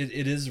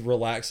 It is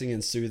relaxing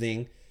and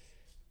soothing,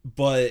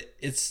 but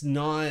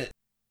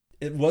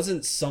it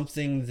wasn't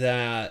something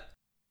that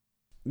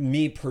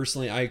me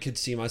personally, I could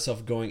see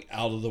myself going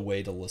out of the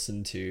way to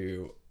listen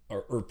to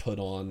or put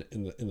on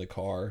in the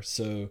car.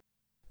 So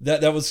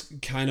that was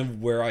kind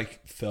of where I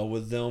fell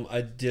with them.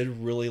 I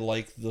did really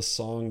like the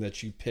song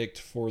that you picked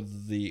for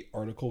the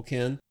article,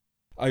 Ken.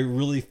 I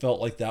really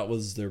felt like that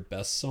was their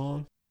best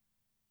song.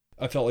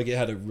 I felt like it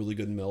had a really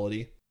good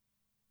melody,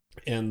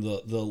 and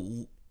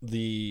the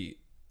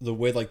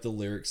way like the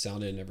lyrics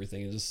sounded and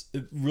everything,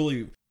 it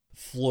really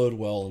flowed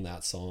well in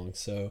that song.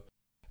 So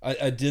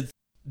I did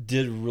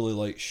really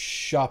like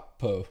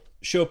Shopo.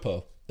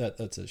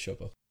 That's it,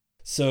 Shopo.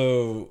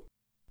 So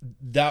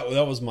that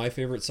was my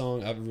favorite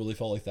song. I really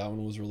felt like that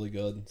one was really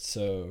good.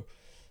 So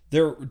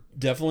they're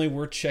definitely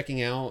worth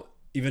checking out.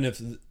 even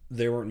if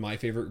they weren't my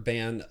favorite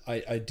band,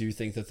 I do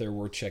think that they're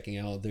worth checking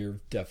out. They're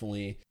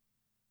definitely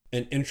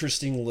an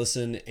interesting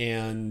listen,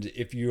 and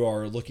if you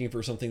are looking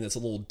for something that's a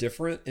little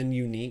different and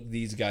unique,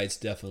 these guys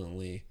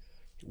definitely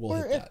will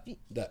Or hit if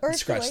that or if you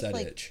scratch like,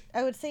 that itch.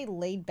 I would say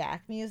laid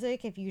back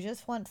music. If you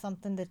just want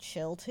something to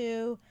chill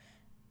to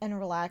and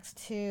relax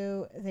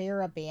to,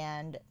 they're a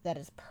band that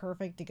is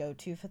perfect to go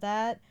to for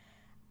that.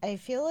 I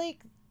feel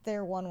like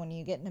they're one when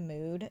you get in a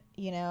mood,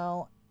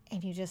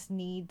 and you just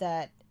need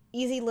that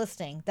easy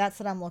listening. That's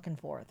what I'm looking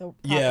for. The proper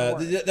Yeah,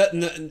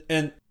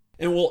 word.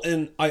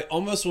 and I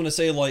almost want to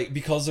say, like,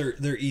 because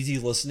they're easy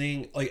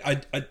listening. Like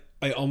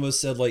I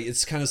almost said, like,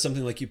 it's kind of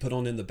something like you put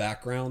on in the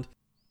background,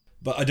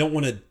 but I don't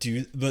want to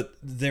do. But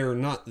they're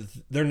not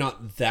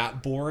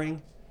that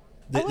boring.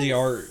 I They would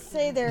are.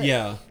 say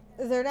Yeah.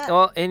 they're not.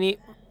 Well,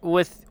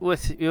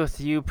 with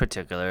you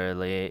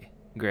particularly,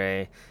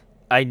 Gray,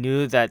 I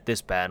knew that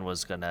this band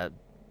was gonna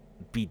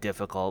be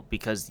difficult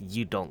because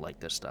you don't like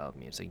this style of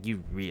music.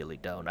 You really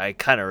don't. I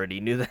kind of already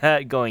knew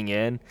that going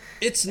in,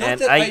 It's not and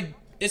that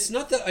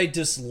I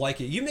dislike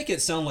it. You make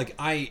it sound like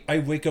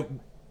I wake up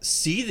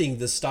seething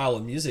this style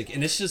of music,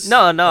 and it's just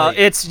no, like,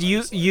 it's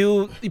you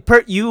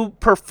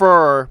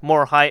prefer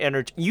more high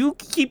energy. You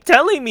keep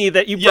telling me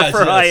that you Yes,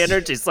 prefer high yes.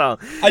 energy song.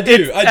 I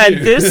do.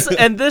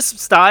 And this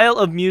style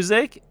of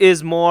music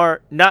is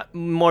not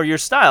more your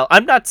style.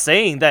 I'm not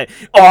saying that.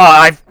 Oh,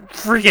 I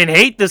freaking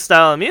hate this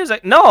style of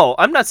music. No,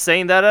 I'm not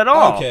saying that at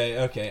all.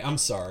 Okay. I'm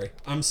sorry.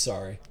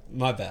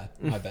 My bad.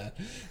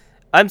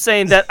 I'm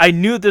saying that I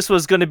knew this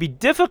was going to be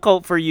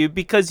difficult for you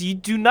because you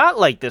do not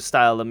like this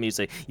style of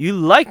music. You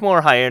like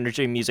more high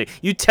energy music.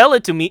 You tell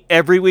it to me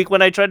every week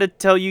when I try to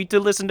tell you to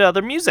listen to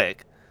other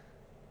music.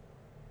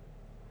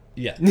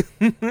 Yeah.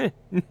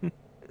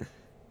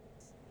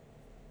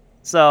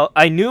 So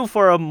I knew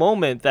for a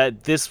moment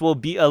that this will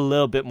be a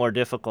little bit more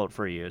difficult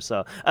for you.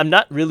 So I'm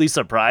not really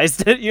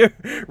surprised at your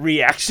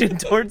reaction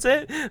towards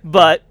it.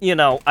 But,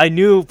 I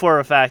knew for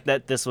a fact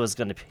that this was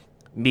going to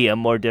be a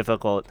more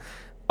difficult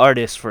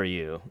artist for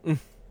you.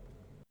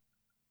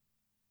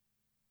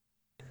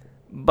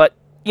 But,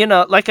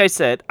 like I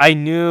said, I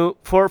knew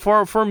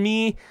for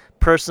me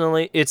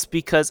personally, it's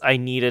because I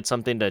needed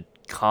something to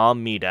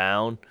calm me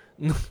down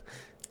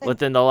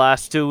within the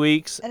last 2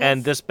 weeks,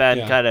 and this band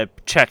Yeah. kind of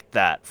checked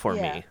that for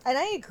Yeah, me. and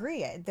I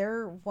agree.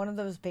 They're one of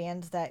those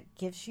bands that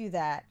gives you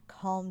that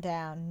calm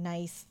down,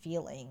 nice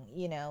feeling,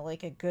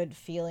 like a good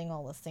feeling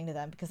while listening to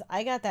them. Because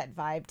I got that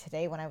vibe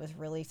today when I was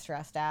really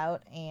stressed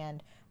out.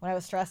 And when I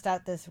was stressed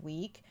out this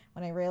week,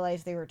 when I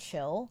realized they were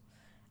chill,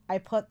 I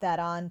put that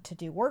on to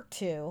do work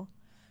to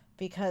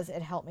because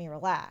it helped me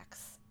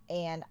relax.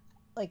 And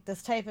like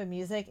this type of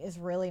music is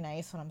really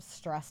nice when I'm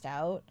stressed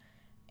out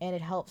and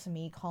it helps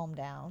me calm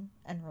down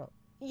and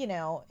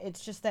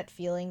it's just that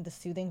feeling, the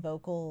soothing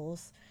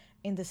vocals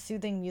and the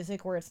soothing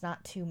music where it's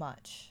not too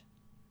much.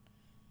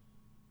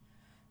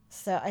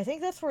 So I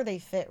think that's where they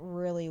fit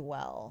really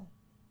well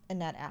in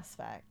that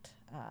aspect.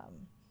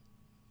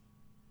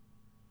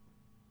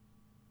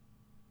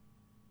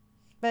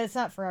 But it's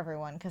not for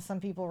everyone because some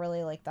people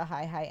really like the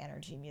high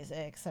energy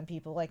music. Some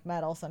people like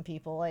metal. Some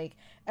people like.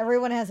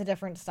 Everyone has a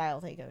different style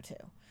they go to.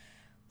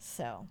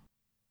 So.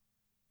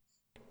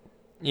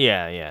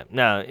 Yeah.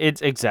 No,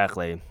 it's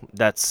exactly.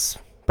 That's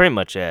pretty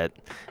much it.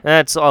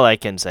 That's all I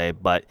can say.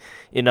 But,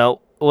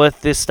 with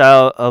this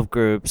style of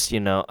groups,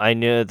 I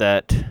knew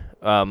that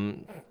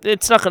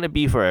it's not going to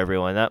be for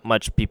everyone. Not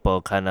much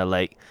people kind of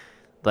like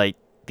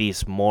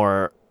these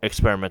more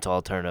experimental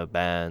alternative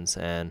bands,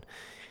 and,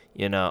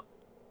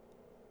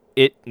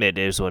 it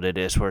is what it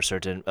is for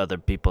certain other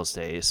people's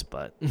taste,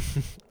 but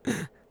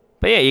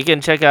but yeah, you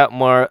can check out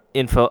more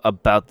info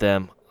about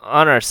them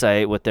on our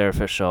site with their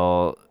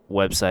official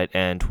website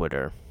and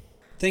Twitter.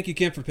 Thank you,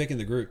 Kim, for picking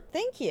the group.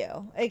 Thank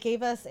you. It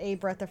gave us a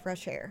breath of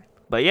fresh air.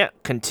 But yeah,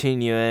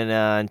 continuing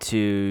on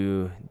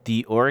to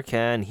the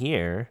Orcan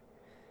here,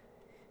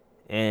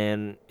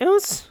 and it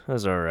was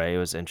alright. It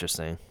was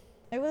interesting.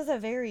 It was a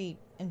very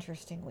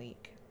interesting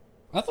week.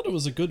 I thought it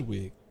was a good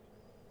week.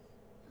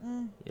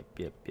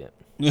 Yep.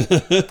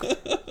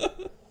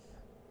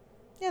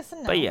 Yes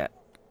and no. But yeah,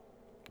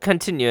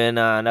 continuing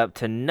on up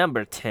to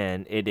number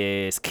 10, it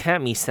is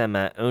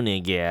Kami-sama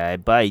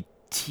Onegai by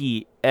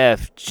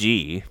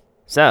TFG.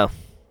 So,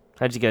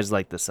 how'd you guys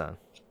like this song?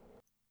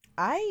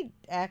 I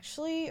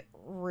actually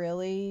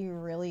really,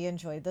 really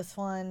enjoyed this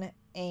one,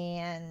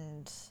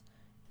 and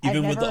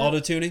Even with the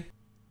auto-tuning?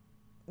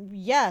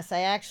 Yes,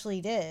 I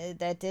actually did.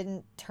 That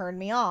didn't turn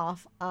me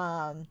off.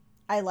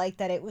 I like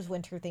that it was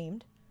winter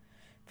themed,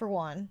 for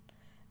one.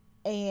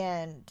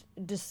 And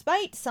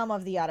despite some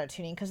of the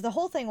auto-tuning, because the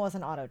whole thing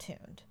wasn't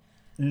auto-tuned.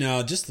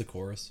 No, just the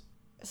chorus.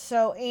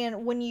 So,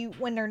 and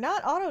when they're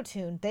not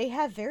auto-tuned, they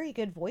have very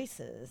good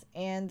voices.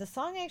 And the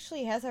song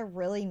actually has a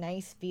really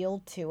nice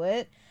feel to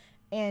it.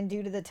 And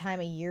due to the time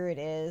of year it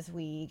is,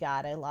 we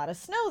got a lot of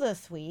snow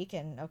this week.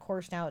 And of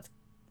course now it's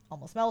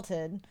almost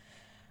melted.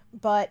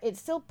 But it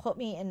still put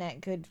me in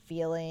that good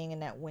feeling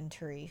and that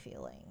wintry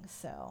feeling.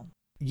 So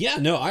Yeah,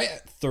 no, I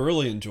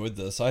thoroughly enjoyed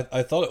this.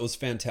 I thought it was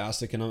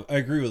fantastic, and I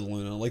agree with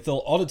Luna. Like, the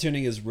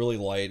auto-tuning is really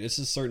light. It's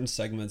just certain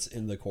segments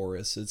in the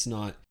chorus. It's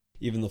not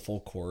even the full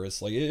chorus.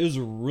 Like, it was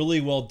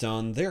really well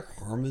done. Their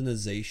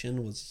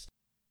harmonization was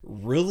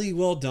really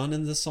well done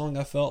in this song,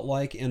 I felt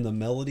like, and the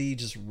melody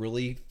just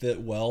really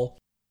fit well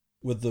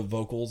with the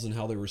vocals and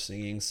how they were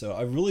singing. So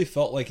I really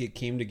felt like it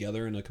came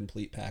together in a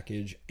complete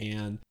package,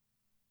 and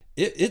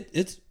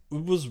it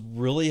was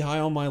really high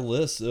on my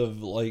list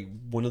of like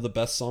one of the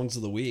best songs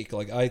of the week.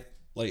 I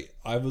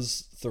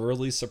was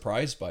thoroughly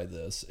surprised by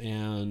this,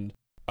 and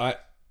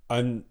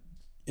I'm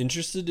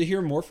interested to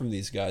hear more from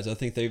these guys. I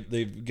think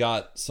they've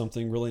got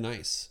something really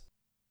nice.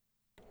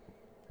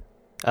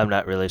 I'm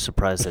not really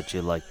surprised that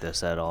you like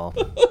this at all.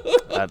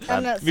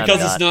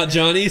 Because it's not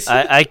Johnny's.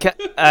 I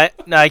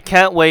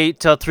can't wait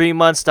till 3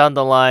 months down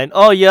the line.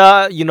 Oh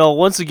yeah,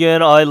 once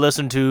again I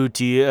listened to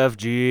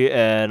TFG,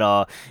 and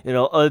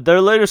their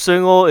latest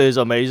single is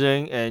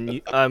amazing,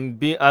 and I'm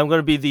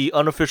gonna be the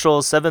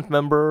unofficial 7th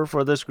member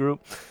for this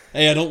group.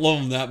 Hey, I don't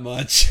love them that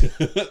much.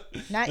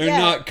 Not They're yet.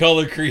 not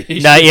Color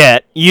Creation. Not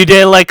yet. You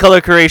didn't like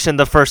Color Creation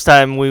the first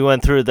time we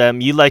went through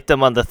them. You liked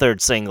them on the 3rd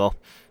single.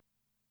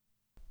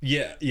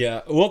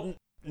 Yeah. Well,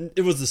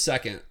 it was the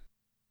second.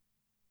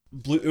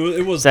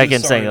 It was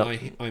Second the Sorry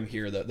single. I'm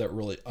Here that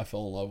really I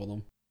fell in love with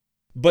them.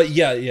 But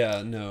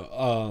yeah,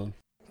 no.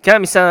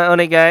 Kami-sama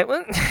Onegai.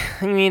 Well,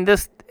 I mean,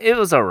 it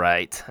was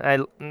alright.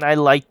 I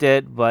liked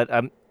it, but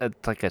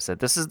like I said,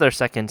 this is their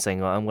 2nd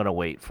single. I'm gonna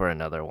wait for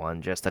another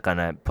one just to kind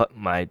of put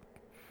my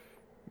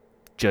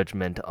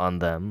judgment on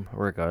them,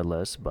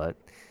 regardless. But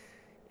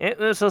it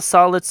was a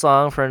solid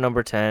song for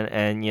number 10,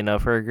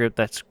 and for a group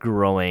that's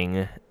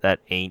growing, that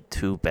ain't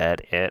too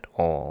bad at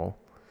all.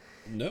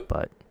 Nope.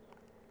 But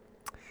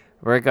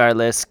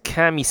regardless,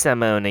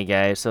 Kami-sama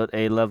Onegai, so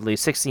a lovely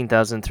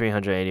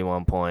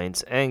 16,381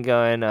 points, and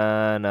going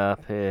on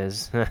up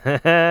is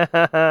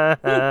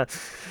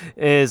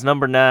is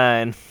number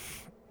 9.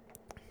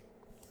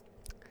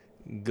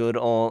 Good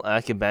old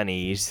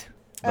Akibanis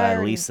by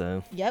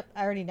Lisa. Yep,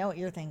 I already know what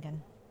you're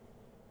thinking.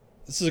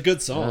 This is a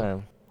good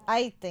song.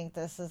 I think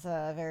this is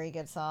a very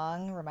good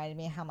song. Reminded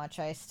me how much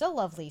I still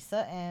love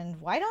Lisa, and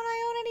why don't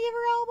I own any of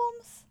her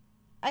albums?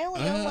 I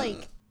only own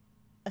like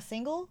a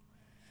single.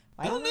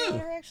 Why don't I own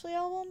her actually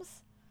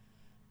albums?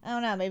 I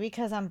don't know. Maybe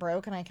because I'm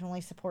broke and I can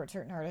only support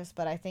certain artists.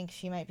 But I think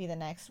she might be the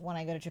next when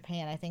I go to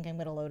Japan. I think I'm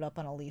gonna load up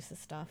on a Lisa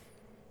stuff.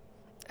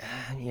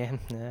 Yeah,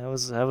 I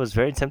was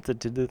very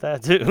tempted to do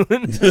that too.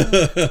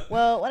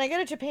 Well, when I go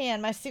to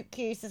Japan, my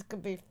suitcase is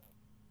gonna be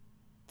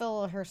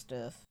full of her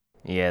stuff.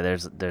 Yeah,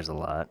 there's a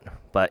lot,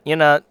 but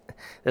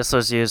this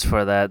was used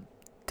for that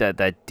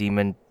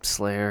Demon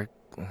Slayer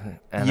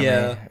anime.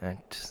 Yeah, I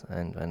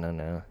don't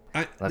know.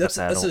 That's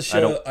a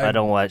show. I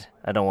don't watch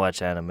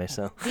anime,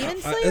 so Demon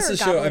Slayer that's or a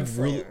show Goblin I've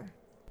really. Slayer?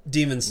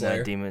 Demon Slayer.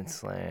 No, Demon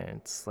Slayer.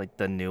 It's like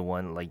the new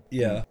one, like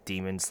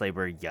Demon Slayer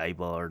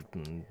Yaiba or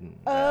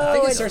I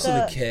think it starts with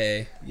a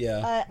K.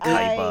 Yeah.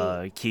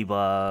 Kaiba,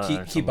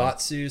 Kiba,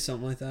 Kibatsu,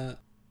 something like that.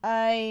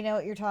 I know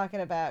what you're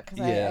talking about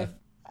because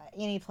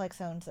Aniplex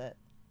owns it.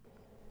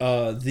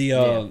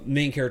 The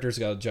main character's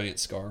got a giant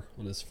scar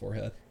on his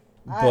forehead,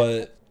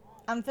 but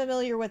I'm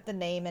familiar with the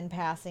name in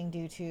passing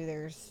due to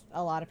there's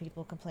a lot of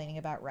people complaining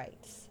about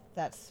rights.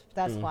 That's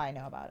why I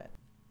know about it.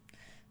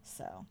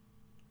 So,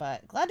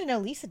 but glad to know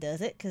Lisa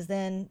does it because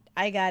then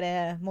I got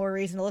a more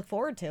reason to look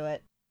forward to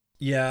it.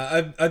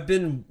 Yeah, I've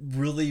been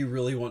really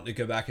wanting to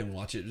go back and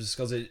watch it just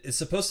because it's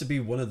supposed to be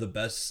one of the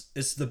best.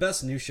 It's the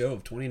best new show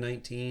of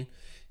 2019.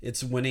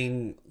 It's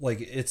winning,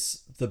 like,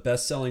 it's the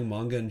best-selling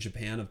manga in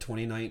Japan of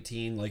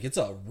 2019. Like, it's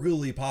a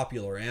really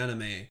popular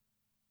anime.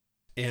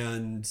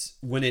 And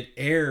when it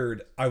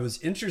aired, I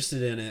was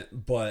interested in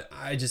it, but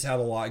I just had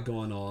a lot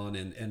going on,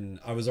 and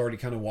I was already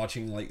kind of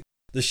watching, like,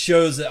 the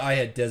shows that I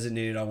had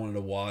designated I wanted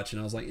to watch, and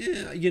I was like,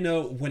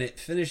 when it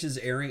finishes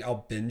airing,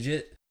 I'll binge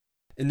it.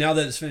 And now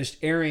that it's finished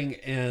airing,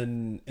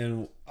 and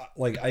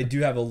like, I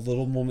do have a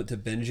little moment to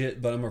binge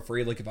it, but I'm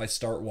afraid, like, if I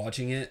start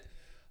watching it,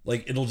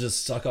 like, it'll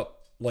just suck up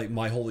like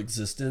my whole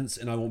existence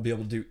and I won't be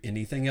able to do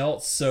anything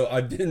else. So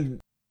I've been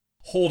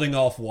holding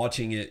off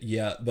watching it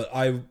yet, but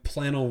I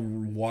plan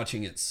on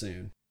watching it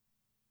soon.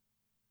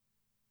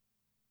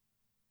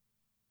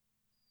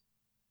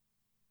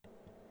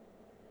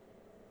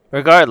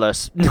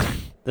 Regardless,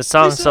 the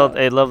song sold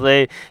a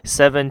lovely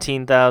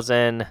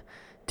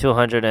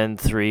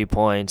 17,203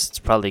 points. It's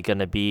probably going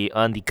to be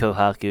on the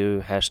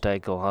Kohaku,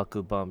 hashtag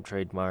Kohaku Bump,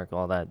 trademark,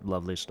 all that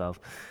lovely stuff.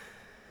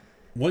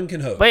 One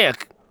can hope. But yeah,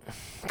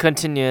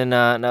 continuing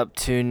on up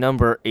to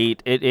number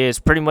 8, it is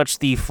pretty much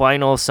the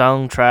final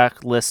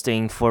soundtrack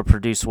listing for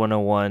Produce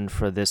 101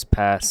 for this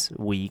past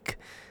week.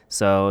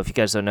 So if you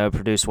guys don't know,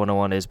 Produce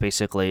 101 is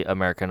basically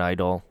American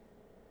Idol.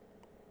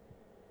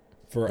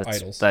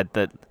 Idols.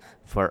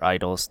 For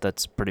idols,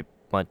 that's pretty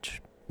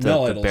much the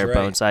idols, bare right?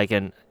 bones. I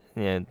can,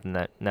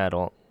 not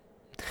all.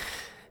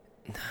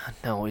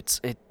 No,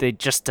 they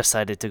just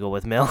decided to go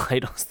with male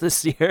idols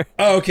this year.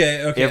 Oh,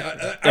 okay.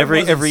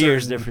 Every year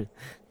is different.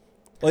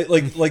 Like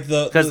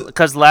the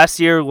because last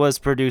year was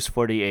Produce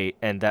 48,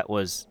 and that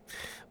was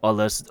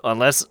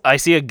Unless I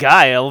see a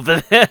guy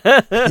over there.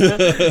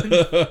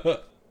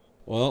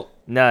 Well,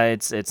 No,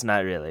 it's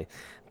not really.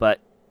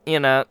 But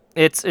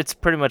it's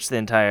pretty much the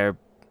entire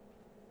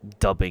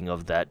dubbing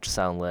of that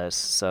sound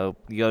list. So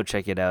go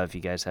check it out if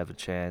you guys have a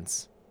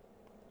chance.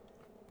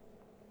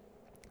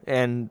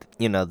 And,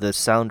 the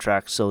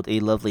soundtrack sold a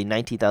lovely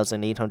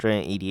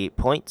 90,888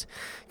 points.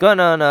 Going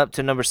on up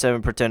to number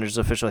 7, Pretenders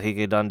Official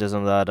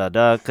Higedandism da da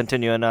da.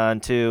 Continuing on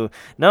to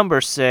number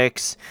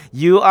 6,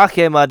 Yu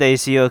Akemade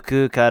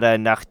Shioku Kara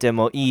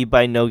Nakutemo Ii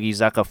by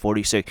Nogizaka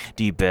 46.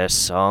 The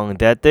best song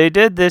that they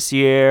did this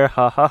year.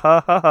 Ha ha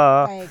ha ha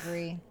ha. I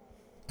agree.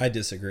 I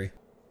disagree.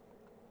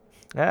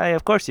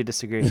 Of course you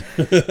disagree.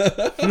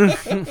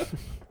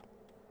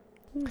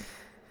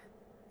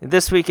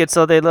 This week it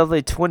sold a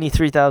lovely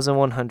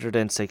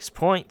 23,106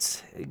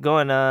 points.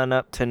 Going on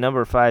up to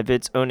number 5,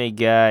 it's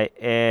Onegai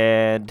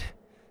and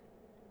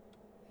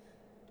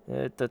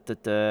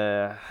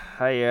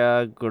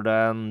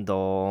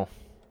Hayagurando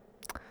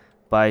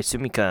by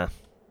Sumika.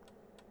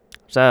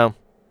 So,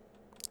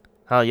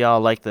 how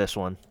y'all like this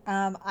one?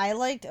 I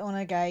liked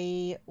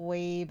Onagai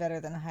way better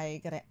than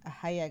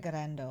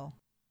Hayagarando.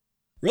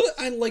 Really,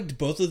 I liked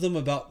both of them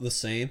about the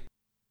same.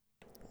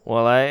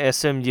 Well, I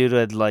assumed you'd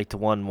have liked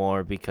one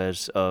more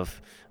because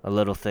of a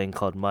little thing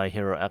called My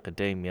Hero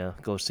Academia.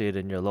 Go see it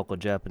in your local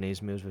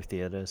Japanese movie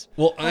theaters.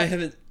 Well, I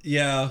haven't.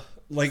 Yeah,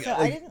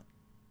 I didn't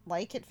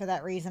like it for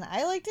that reason.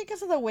 I liked it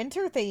because of the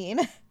winter theme.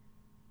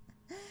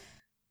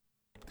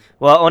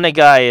 Well,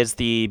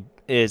 Onegai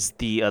is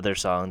the other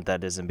song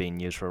that isn't being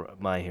used for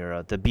My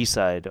Hero. The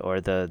B-side or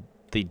the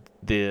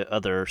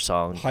other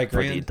song High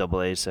for the Grand?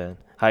 double A side.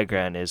 High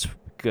Grand is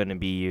going to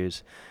be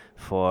used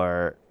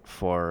for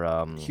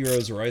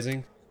Heroes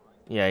Rising.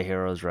 Yeah,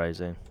 Heroes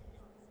Rising.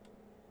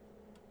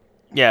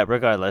 Yeah,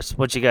 regardless,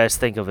 what you guys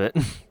think of it?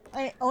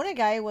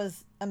 Onagai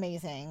was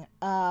amazing.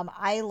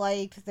 I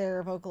liked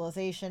their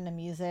vocalization and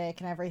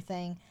music and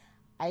everything.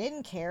 I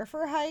didn't care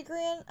for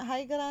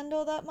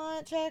Haigarando that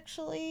much,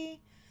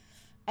 actually.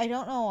 I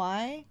don't know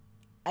why.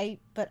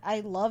 But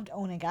I loved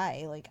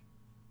Onagai. Like,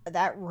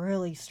 that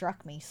really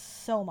struck me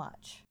so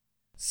much.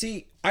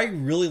 See, I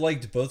really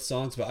liked both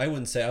songs, but I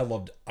wouldn't say I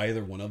loved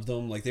either one of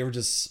them. Like, they were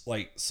just,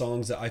 like,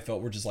 songs that I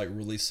felt were just, like,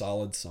 really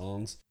solid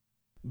songs.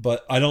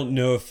 But I don't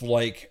know if,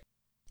 like,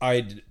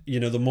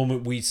 the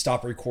moment we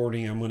stop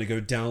recording, I'm going to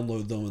go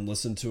download them and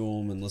listen to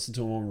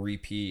them on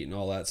repeat and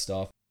all that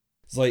stuff.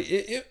 It's like,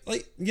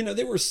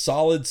 they were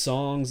solid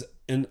songs.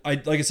 And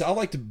like I said, I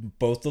liked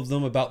both of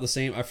them about the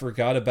same. I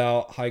forgot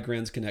about High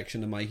Grand's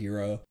connection to My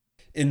Hero.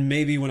 And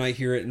maybe when I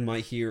hear it in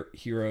My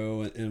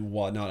Hero and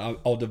whatnot,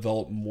 I'll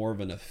develop more of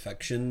an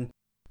affection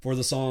for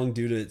the song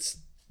due to its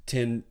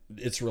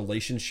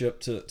relationship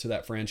to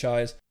that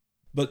franchise.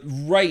 But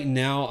right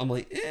now, I'm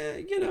like,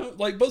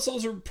 like both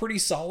songs are pretty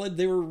solid.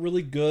 They were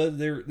really good.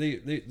 They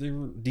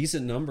were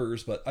decent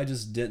numbers, but I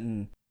just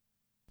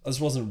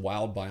wasn't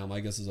wowed by them, I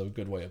guess is a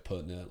good way of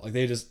putting it. Like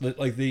they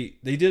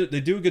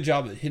do a good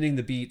job at hitting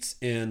the beats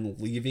and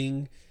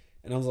leaving.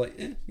 And I was like,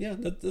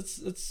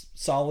 that's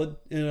solid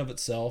in and of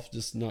itself,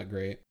 just not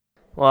great.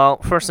 Well,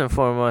 first and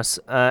foremost,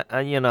 with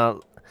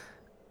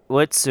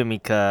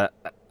Sumika,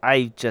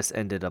 I just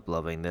ended up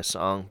loving this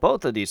song.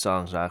 Both of these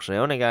songs, actually.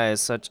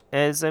 Onegai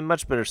is a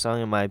much better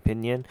song, in my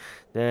opinion,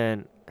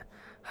 than,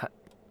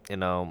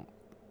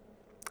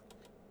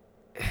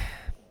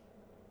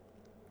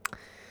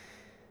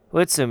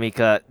 with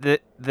Sumika,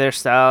 their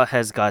style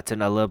has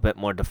gotten a little bit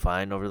more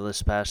defined over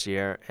this past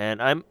year,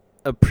 and I'm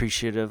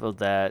appreciative of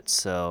that,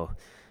 so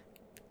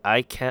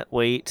I can't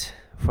wait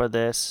for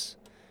this.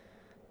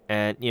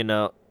 And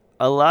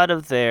a lot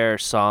of their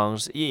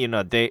songs,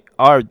 they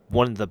are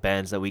one of the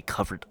bands that we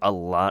covered a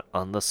lot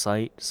on the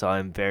site, so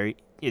I'm very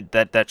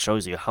that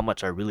shows you how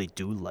much I really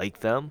do like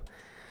them.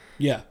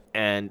 Yeah.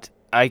 And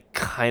I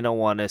kind of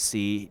want to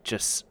see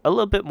just a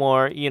little bit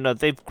more.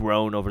 They've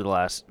grown over the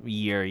last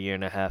year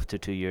and a half to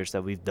 2 years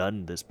that we've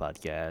done this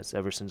podcast,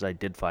 ever since I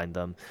did find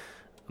them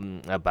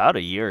about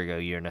a year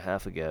and a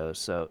half ago.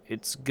 So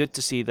it's good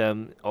to see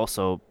them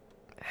also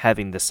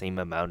having the same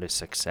amount of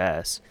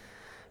success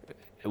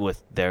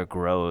with their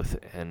growth,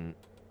 and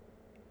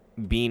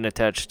being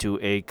attached to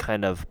a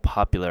kind of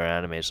popular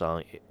anime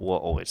song will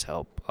always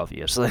help,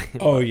 obviously.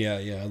 Oh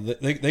yeah.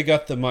 They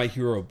got the My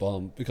Hero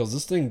bump because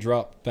this thing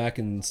dropped back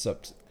in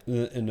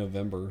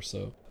November.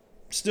 So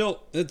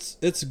still, it's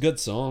a good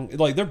song.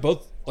 Like they're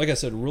both, like I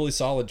said, really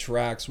solid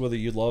tracks. Whether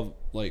you love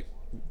like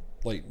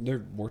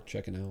they're worth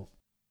checking out.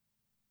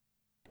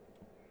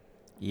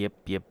 Yep.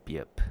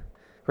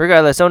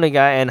 Regardless, Onegai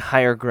and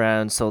Higher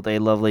Ground sold a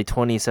lovely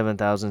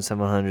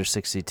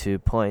 27,762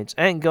 points.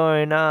 And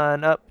going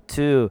on up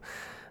to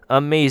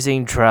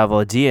Amazing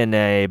Travel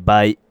DNA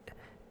by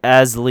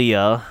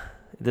Aslia.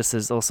 This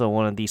is also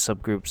one of the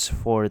subgroups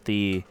for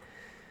the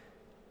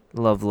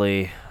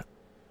lovely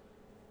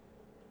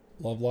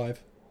Love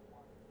Live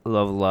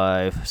Love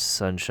Live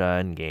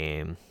Sunshine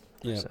game.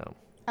 Yeah. So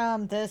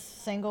This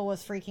single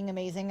was freaking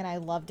amazing, and I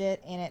loved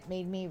it, and it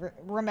made me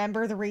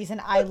remember the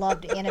reason I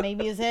loved anime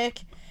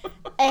music.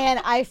 And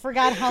I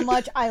forgot how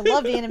much I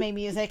loved anime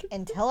music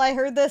until I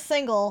heard this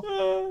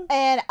single,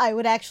 and I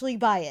would actually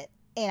buy it.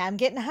 And I'm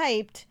getting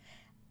hyped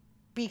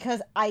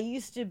because I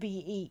used to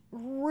be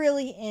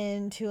really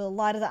into a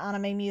lot of the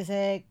anime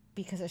music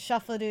because of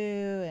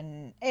Shuffle-Doo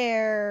and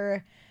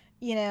Air,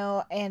 you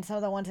know, and some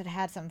of the ones that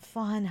had some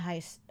fun,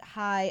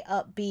 high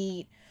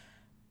upbeat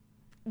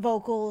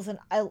vocals, and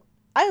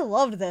I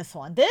loved this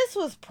one. This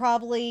was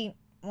probably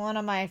one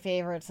of my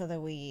favorites of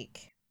the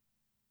week.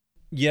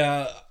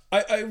 Yeah,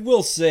 I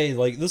will say,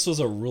 like, this was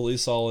a really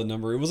solid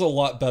number. It was a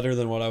lot better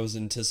than what I was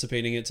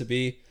anticipating it to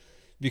be,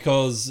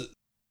 because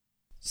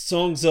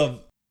songs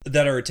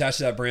that are attached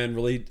to that brand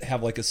really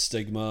have like a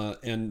stigma,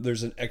 and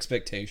there's an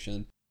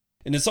expectation.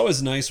 And it's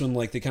always nice when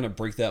like they kind of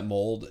break that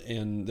mold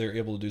and they're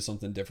able to do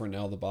something different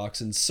out of the box.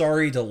 And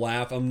sorry to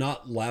laugh. I'm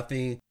not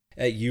laughing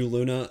at you,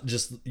 Luna.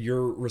 Just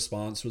your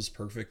response was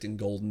perfect and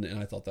golden, and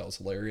I thought that was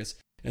hilarious.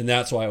 And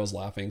that's why I was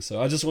laughing. So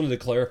I just wanted to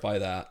clarify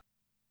that,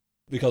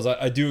 because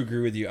I do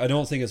agree with you. I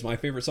don't think it's my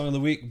favorite song of the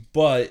week,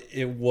 but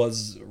it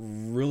was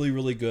really,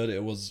 really good.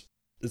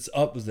 It's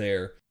up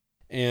there.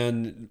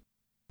 And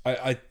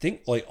I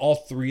think like all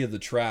three or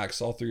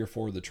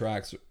four of the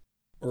tracks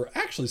are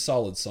actually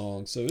solid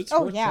songs. So it's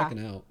worth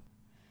checking out.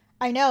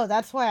 I know.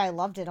 That's why I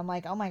loved it. I'm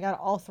like, oh my God,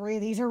 all three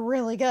of these are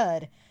really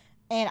good.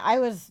 And I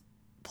was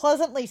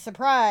pleasantly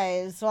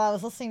surprised while I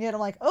was listening to it.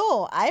 I'm like,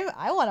 oh,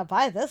 I want to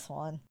buy this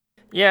one.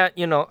 Yeah,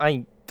 you know,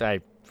 I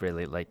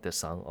really like this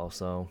song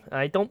also.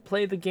 I don't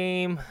play the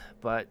game,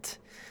 but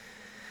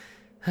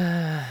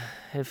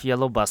if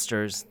Yellow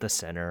Buster's the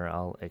center,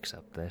 I'll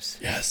accept this.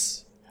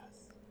 Yes.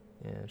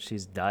 Yeah,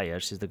 she's Daya.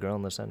 She's the girl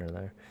in the center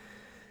there.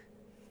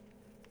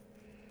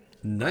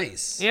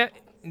 Nice. Yeah,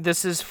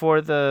 this is for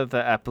the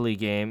Appley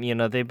game. You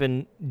know, they've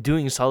been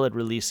doing solid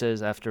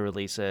releases after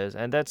releases,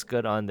 and that's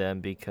good on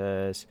them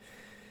because,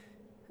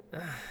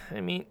 I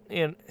mean,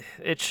 you know,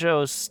 it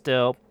shows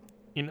still,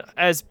 you know,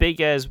 as Bang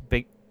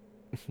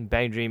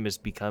Dream is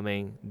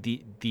becoming,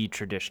 the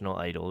traditional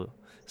idol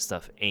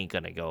stuff ain't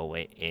gonna go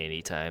away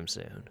anytime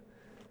soon.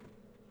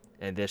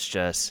 And this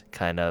just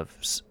kind of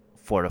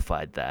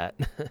fortified that.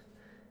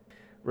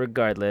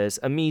 Regardless,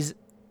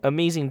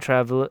 amazing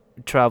travel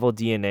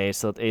DNA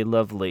sold a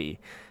lovely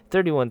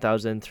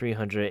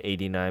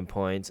 31,389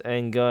 points,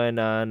 and going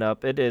on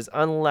up, it is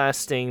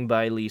Unlasting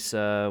by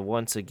Lisa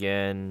once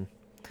again.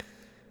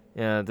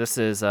 Yeah, this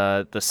is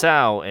the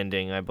Sao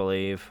ending, I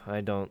believe.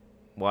 I don't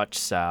watch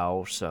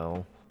Sao,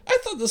 so I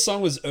thought the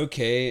song was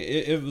okay.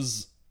 It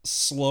was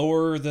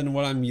slower than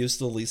what I'm used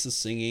to Lisa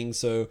singing,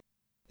 so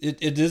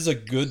it is a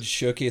good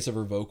showcase of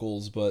her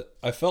vocals, but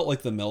I felt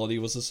like the melody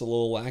was just a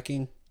little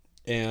lacking.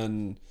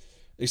 And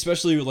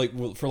especially like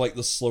for like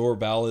the slower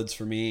ballads,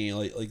 for me,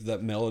 like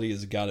that melody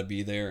has got to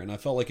be there, and I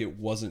felt like it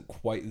wasn't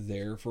quite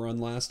there for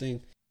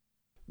Unlasting.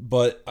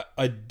 But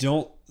I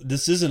don't,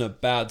 this isn't a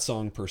bad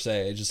song per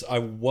se. I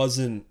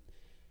wasn't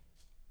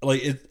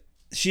like it.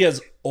 She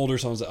has older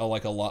songs that I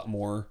like a lot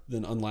more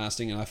than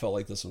Unlasting, and I felt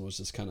like this one was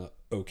just kind of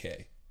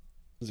okay.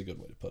 Is a good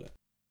way to put it.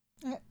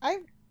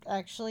 I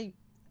actually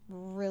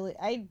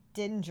I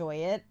did enjoy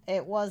it.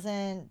 It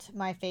wasn't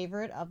my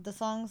favorite of the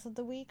songs of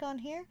the week on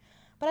here,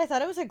 but I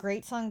thought it was a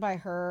great song by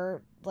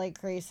her. Like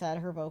Grace said,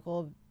 her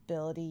vocal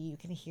ability, you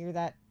can hear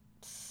that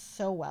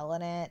so well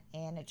in it,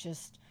 and it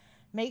just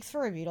makes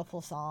for a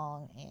beautiful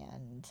song.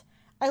 And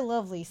I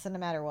love Lisa no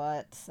matter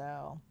what,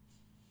 so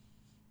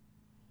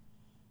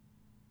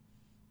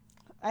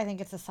I think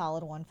it's a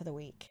solid one for the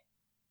week.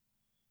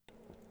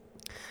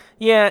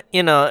 yeah,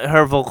 you know,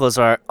 her vocals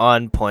are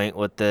on point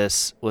with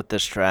this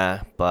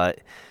track, but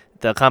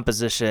the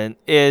composition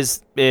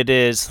is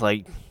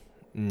like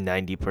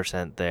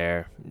 90%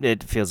 there.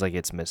 It feels like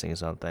it's missing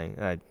something.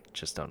 I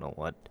just don't know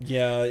what.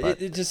 Yeah,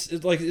 it's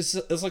like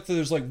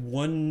there's like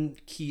one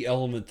key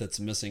element that's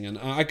missing, and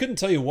I couldn't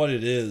tell you what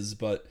it is,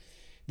 but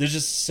there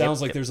just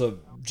sounds like there's a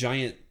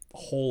giant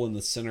hole in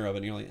the center of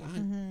it, and you're like,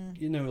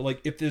 you know, like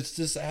if this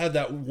just had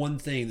that one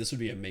thing, this would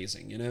be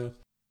amazing, you know.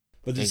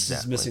 But this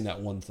is missing that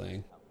one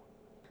thing.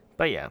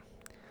 But yeah,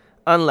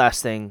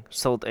 Unlasting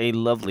sold a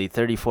lovely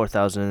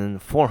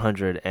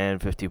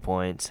 34,450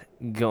 points,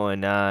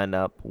 going on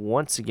up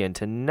once again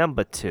to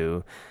number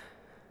 2,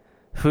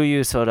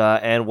 Fuyu Soda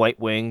and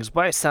White Wings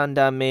by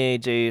Sandame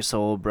J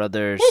Soul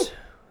Brothers.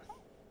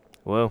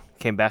 Whoa,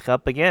 came back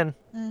up again.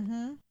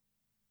 Mm-hmm.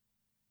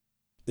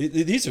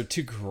 These are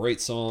two great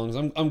songs.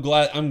 I'm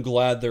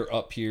glad they're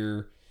up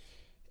here,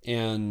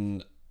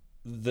 and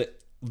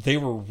they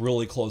were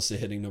really close to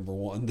hitting number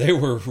 1. They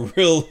were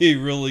really,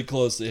 really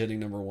close to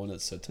hitting number 1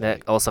 at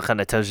Satanic. That also kind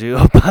of tells you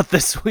about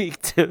this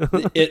week, too.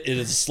 It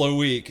is a slow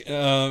week.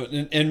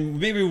 And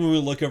maybe when we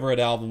look over at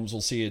albums,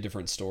 we'll see a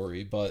different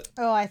story. But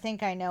oh, I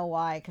think I know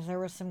why, because there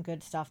was some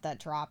good stuff that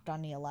dropped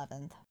on the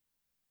 11th.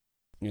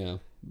 Yeah,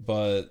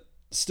 but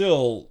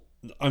still,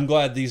 I'm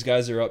glad these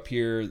guys are up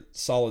here.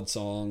 Solid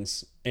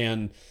songs.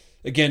 And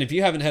again, if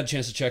you haven't had a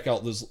chance to check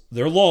out those,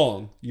 they're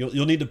long.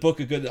 You'll need to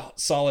book a good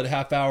solid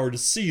half hour to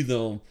see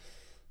them.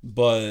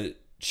 but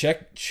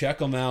check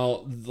them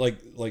out.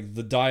 Like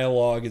the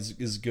dialogue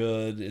is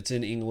good. It's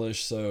in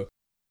English, so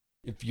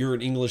if you're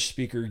an English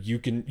speaker, you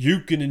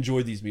can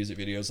enjoy these music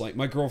videos. Like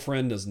my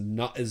girlfriend is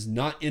not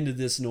into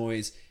this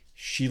noise.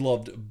 She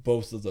loved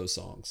both of those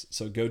songs,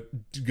 so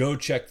go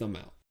check them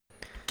out.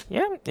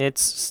 Yeah,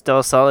 it's still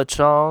a solid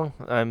song.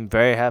 I'm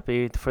very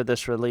happy for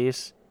this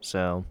release,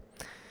 so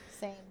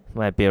Same.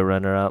 might be a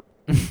runner-up.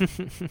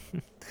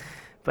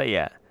 But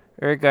yeah,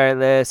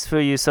 regardless,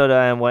 Fuyu Soda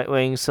and White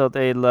Wings sold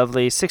a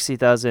lovely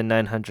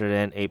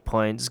 60,908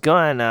 points,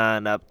 going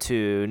on up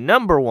to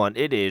number 1.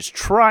 It is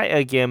Try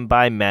Again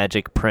by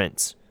Magic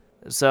Prince.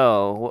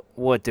 So,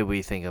 what did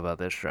we think about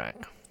this track?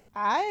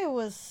 I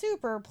was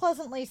super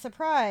pleasantly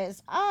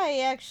surprised.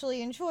 I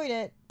actually enjoyed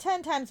it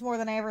 10 times more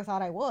than I ever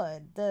thought I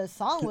would. The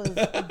song was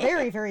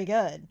very, very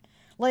good.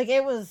 Like,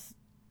 it was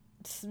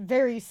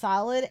very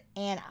solid,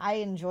 and I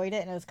enjoyed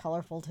it, and it was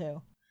colorful,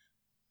 too.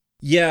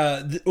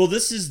 Yeah, well,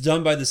 this is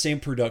done by the same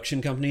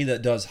production company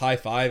that does High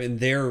Five, and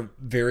they're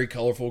very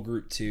colorful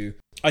group, too.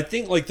 I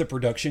think, like, the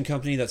production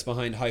company that's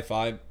behind High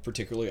Five,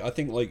 particularly, I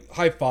think, like,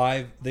 High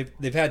Five,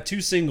 they've had 2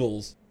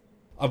 singles.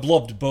 I've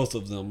loved both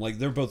of them. Like,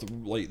 they're both,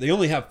 like, they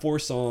only have 4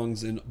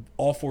 songs, and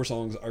all 4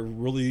 songs I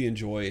really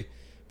enjoy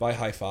by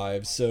High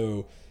Five.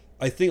 So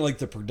I think, like,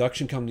 the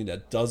production company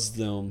that does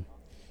them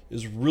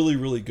is really,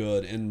 really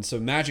good. And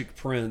so Magic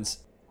Prince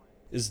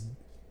is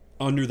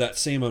under that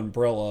same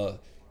umbrella.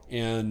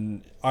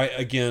 And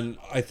I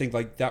think,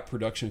 like, that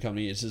production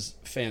company is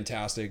just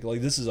fantastic. Like,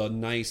 this is a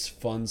nice,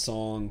 fun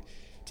song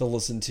to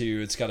listen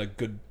to. It's got a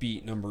good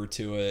beat number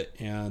to it.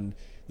 And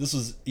this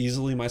was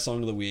easily my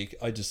song of the week.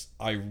 I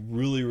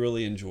really,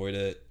 really enjoyed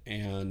it,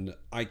 and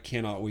I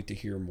cannot wait to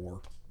hear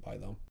more by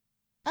them.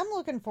 I'm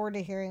looking forward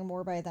to hearing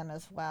more by them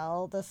as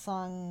well. This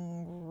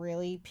song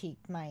really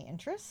piqued my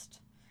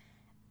interest,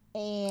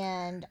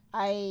 and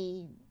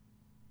I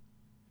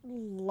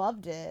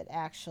loved it,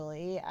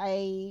 actually.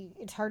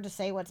 It's hard to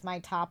say what's my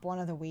top one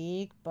of the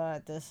week,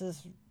 but this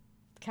is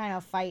kind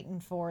of fighting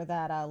for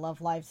that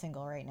Love Live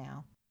single right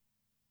now.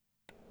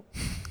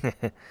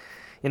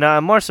 You know,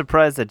 I'm more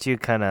surprised that you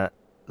kind of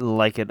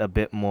like it a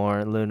bit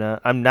more, Luna.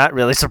 I'm not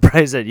really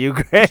surprised at you,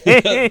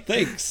 Gray.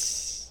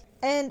 Thanks.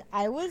 And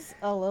I was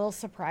a little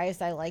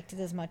surprised I liked it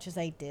as much as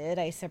I did.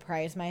 I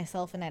surprised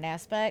myself in that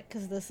aspect,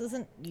 because this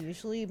isn't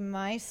usually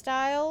my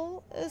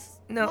style as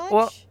much.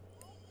 Well,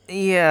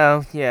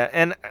 yeah,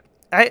 and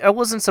I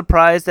wasn't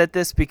surprised at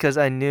this because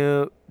I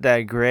knew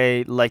that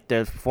Gray liked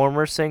their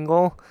former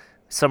single,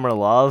 Summer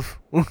Love.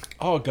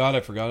 Oh, God,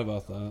 I forgot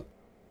about that.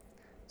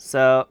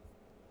 So,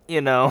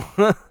 you know,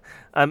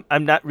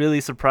 I'm not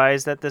really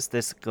surprised at this.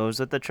 This goes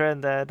with the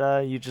trend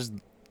that you just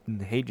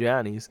hate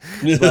Johnny's.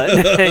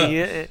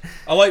 But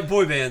I like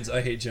boy bands.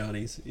 I hate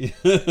Johnny's. you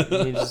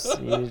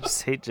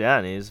just hate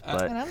Johnny's.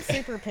 But And I'm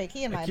super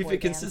picky in my keep boy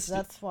it bands. consistent.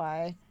 That's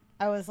why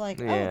I was like,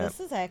 oh, Yeah. this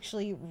is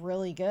actually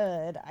really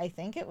good. I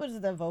think it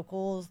was the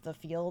vocals, the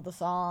feel of the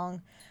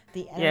song,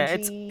 the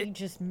energy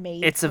just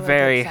made it's a for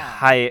very good song.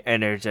 high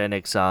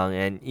energetic song,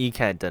 and you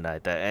can't deny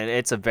that. And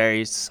it's a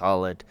very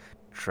solid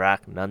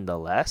track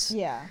nonetheless.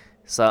 Yeah.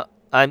 So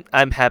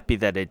I'm happy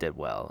that it did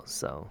well.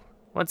 So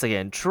once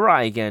again,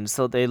 Try Again.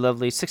 So they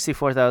lovely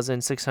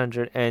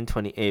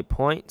 64,628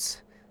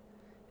 points.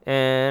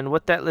 And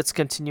with that, let's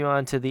continue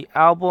on to the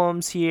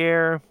albums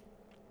here.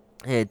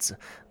 It's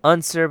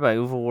Unser by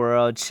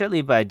Uva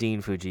Chili by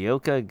Dean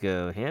Fujioka,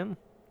 go him.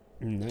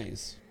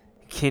 Nice.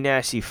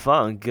 Kinashi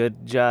Funk,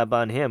 good job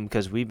on him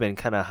because we've been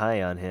kind of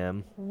high on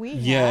him. We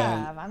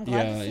Yeah, have. I'm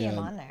glad to see him yeah.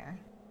 on there.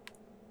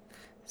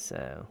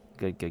 So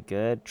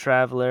good.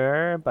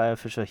 Traveler by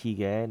Official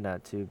Hige,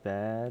 not too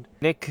bad.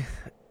 Nick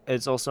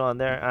is also on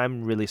there.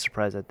 I'm really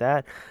surprised at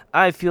that.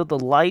 I Feel the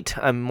Light.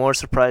 I'm more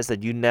surprised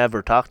that you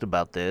never talked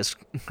about this,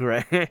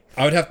 right?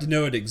 I would have to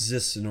know it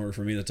exists in order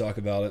for me to talk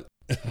about it.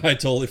 I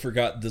totally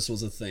forgot this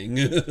was a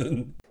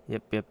thing.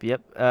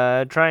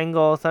 Yep.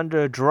 Triangle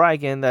Thunder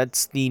Dragon.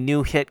 That's the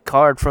new hit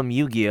card from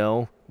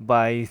Yu-Gi-Oh!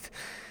 By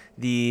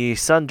the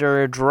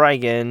Thunder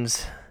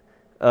Dragons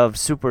of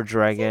Super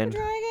Dragon.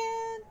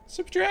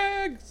 Super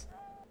Drags.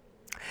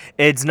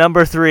 It's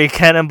number 3,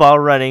 Cannonball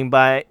Running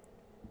by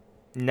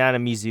Nana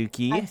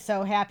Mizuki. I'm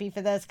so happy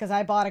for this because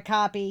I bought a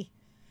copy.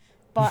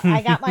 But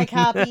I got my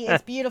copy.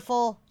 It's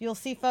beautiful. You'll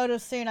see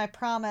photos soon, I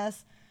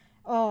promise.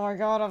 Oh my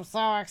god, I'm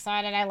so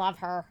excited. I love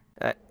her.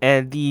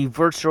 And the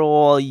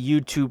virtual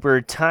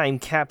YouTuber Time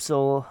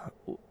Capsule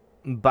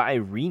by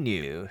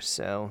Renew.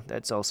 So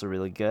that's also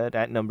really good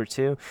at number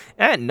 2.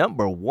 At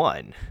number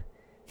 1,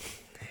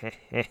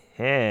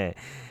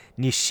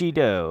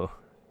 Nishido.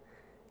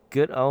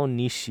 Good old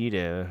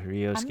Nishido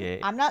Ryosuke.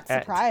 I'm not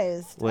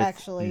surprised, with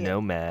actually.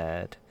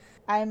 Nomad.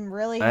 I'm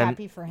really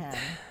happy for him.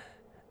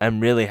 I'm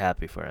really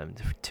happy for him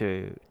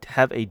to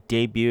have a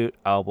debut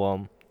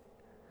album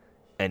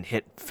and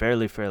hit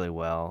fairly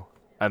well.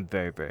 I'm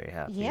very, very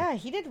happy. Yeah,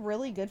 he did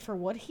really good for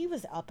what he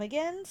was up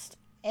against.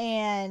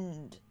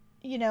 And,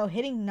 you know,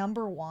 hitting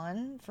number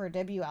 1 for a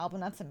debut album,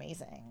 that's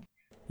amazing.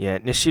 Yeah,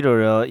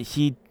 Nishido,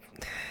 he,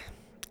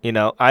 you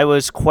know, I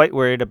was quite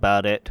worried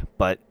about it,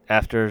 but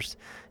after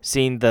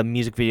seeing the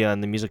music video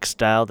and the music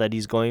style that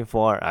he's going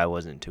for, I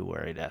wasn't too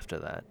worried after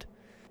that.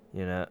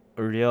 You know,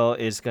 Uriel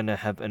is going to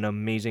have an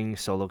amazing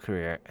solo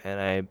career, and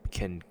I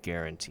can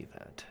guarantee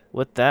that.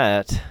 With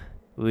that,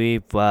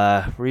 we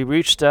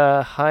reached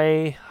a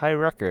high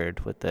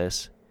record with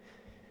this,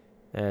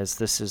 as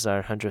this is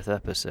our 100th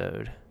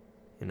episode.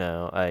 You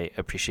know, I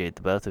appreciate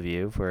the both of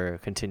you for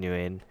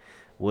continuing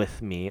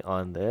with me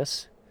on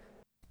this.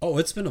 Oh,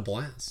 it's been a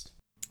blast.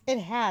 It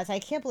has. I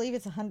can't believe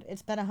it's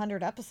been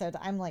 100 episodes.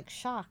 I'm like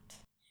shocked.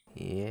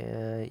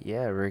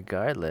 Yeah,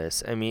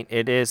 regardless. I mean,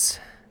 it is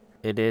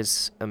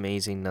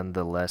amazing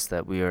nonetheless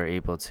that we are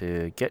able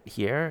to get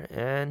here,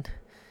 and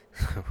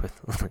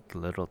with like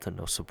little to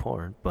no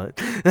support, but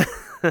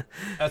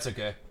that's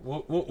okay.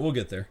 We'll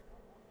get there.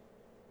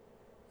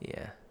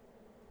 Yeah.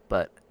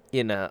 But,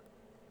 you know,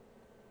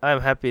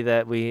 I'm happy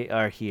that we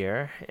are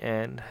here,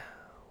 and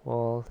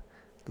we'll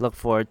look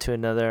forward to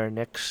another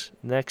next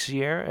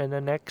year and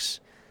the next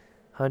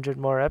 100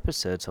 more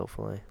episodes,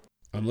 hopefully.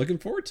 I'm looking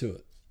forward to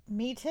it.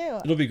 Me too.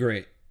 It'll be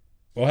great.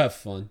 We'll have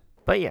fun.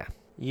 But yeah,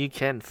 you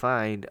can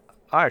find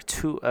our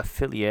two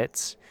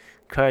affiliates.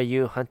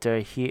 Karyu Hunter,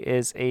 he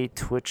is a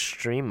Twitch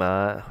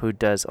streamer who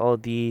does all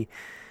the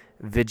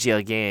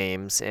video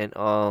games and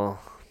all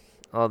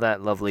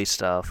that lovely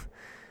stuff.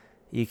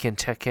 You can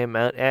check him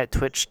out at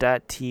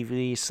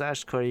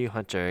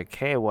twitch.tv/KoryuHunter,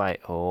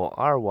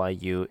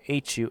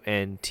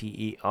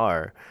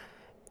 KYORYUHUNTER.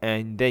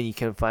 And then you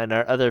can find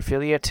our other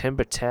affiliate,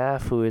 Timber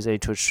Taff, who is a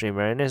Twitch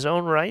streamer in his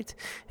own right.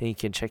 And you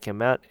can check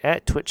him out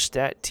at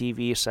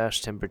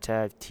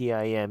twitch.tv/TimberTaft,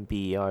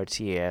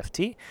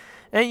 TIMBERTAFT.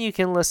 And you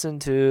can listen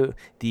to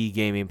the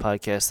gaming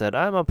podcast that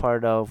I'm a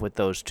part of with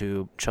those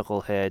two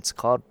chuckleheads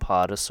called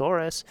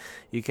Podosaurus.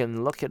 You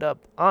can look it up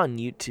on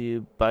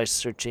YouTube by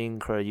searching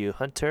Koryu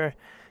Hunter,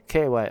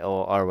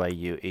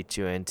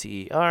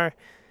 KYORYUHUNTER.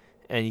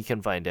 And you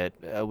can find it.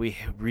 We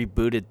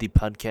rebooted the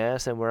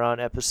podcast, and we're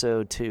on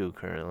episode 2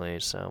 currently,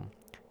 so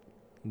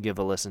give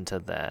a listen to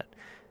that.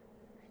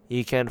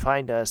 You can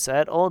find us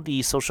at all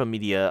the social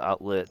media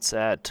outlets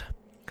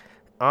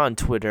on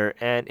Twitter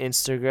and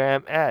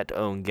Instagram at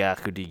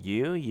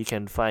ongakudu. You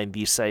can find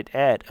the site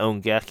at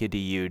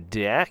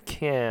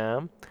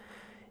ongakudu.com.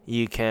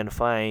 You can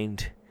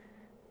find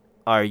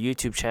our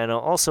YouTube channel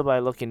also by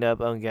looking up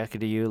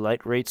ongakudu.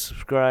 Like, rate,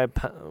 subscribe,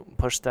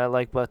 push that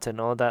like button,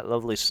 all that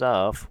lovely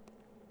stuff.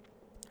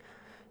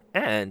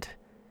 And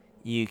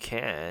you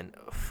can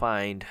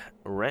find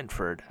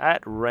Renford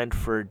at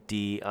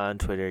RenfordD on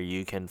Twitter.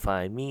 You can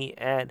find me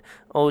at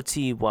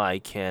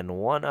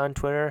OTYCan1 on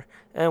Twitter.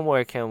 And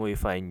where can we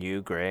find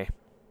you, Gray?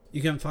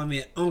 You can find me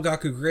at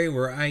Ongaku Gray,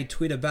 where I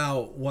tweet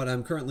about what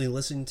I'm currently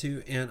listening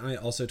to, and I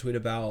also tweet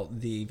about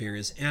the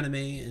various anime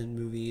and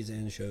movies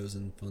and shows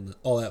and fun,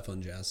 all that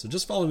fun jazz. So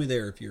just follow me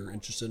there if you're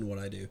interested in what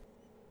I do.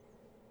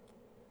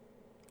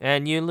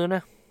 And you,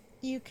 Luna?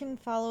 You can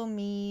follow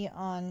me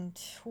on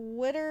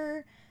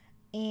Twitter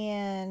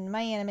and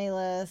my anime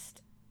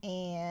list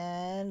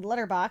and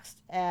Letterboxd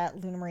at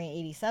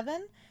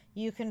LunaMarie87.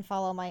 You can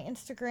follow my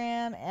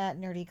Instagram at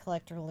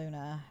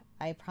NerdyCollectorLuna.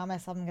 I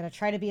promise I'm going to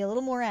try to be a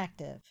little more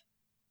active.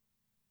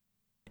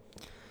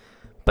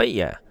 But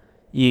yeah,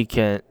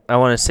 I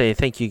want to say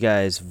thank you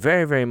guys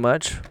very, very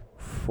much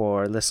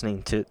for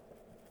listening to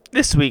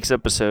this week's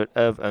episode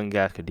of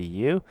Ongaku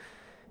DU.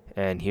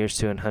 And here's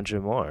to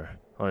 100 more.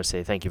 I want to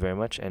say thank you very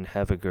much and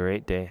have a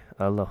great day.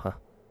 Aloha.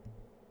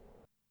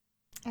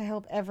 I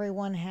hope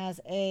everyone has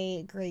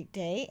a great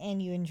day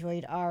and you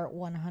enjoyed our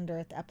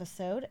 100th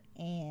episode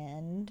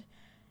and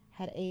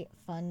had a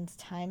fun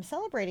time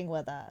celebrating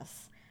with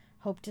us.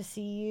 Hope to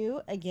see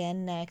you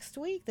again next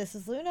week. This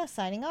is Luna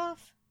signing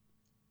off.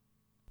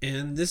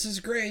 And this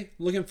is Gray.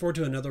 Looking forward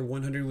to another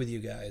 100 with you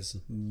guys.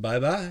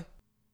 Bye-bye.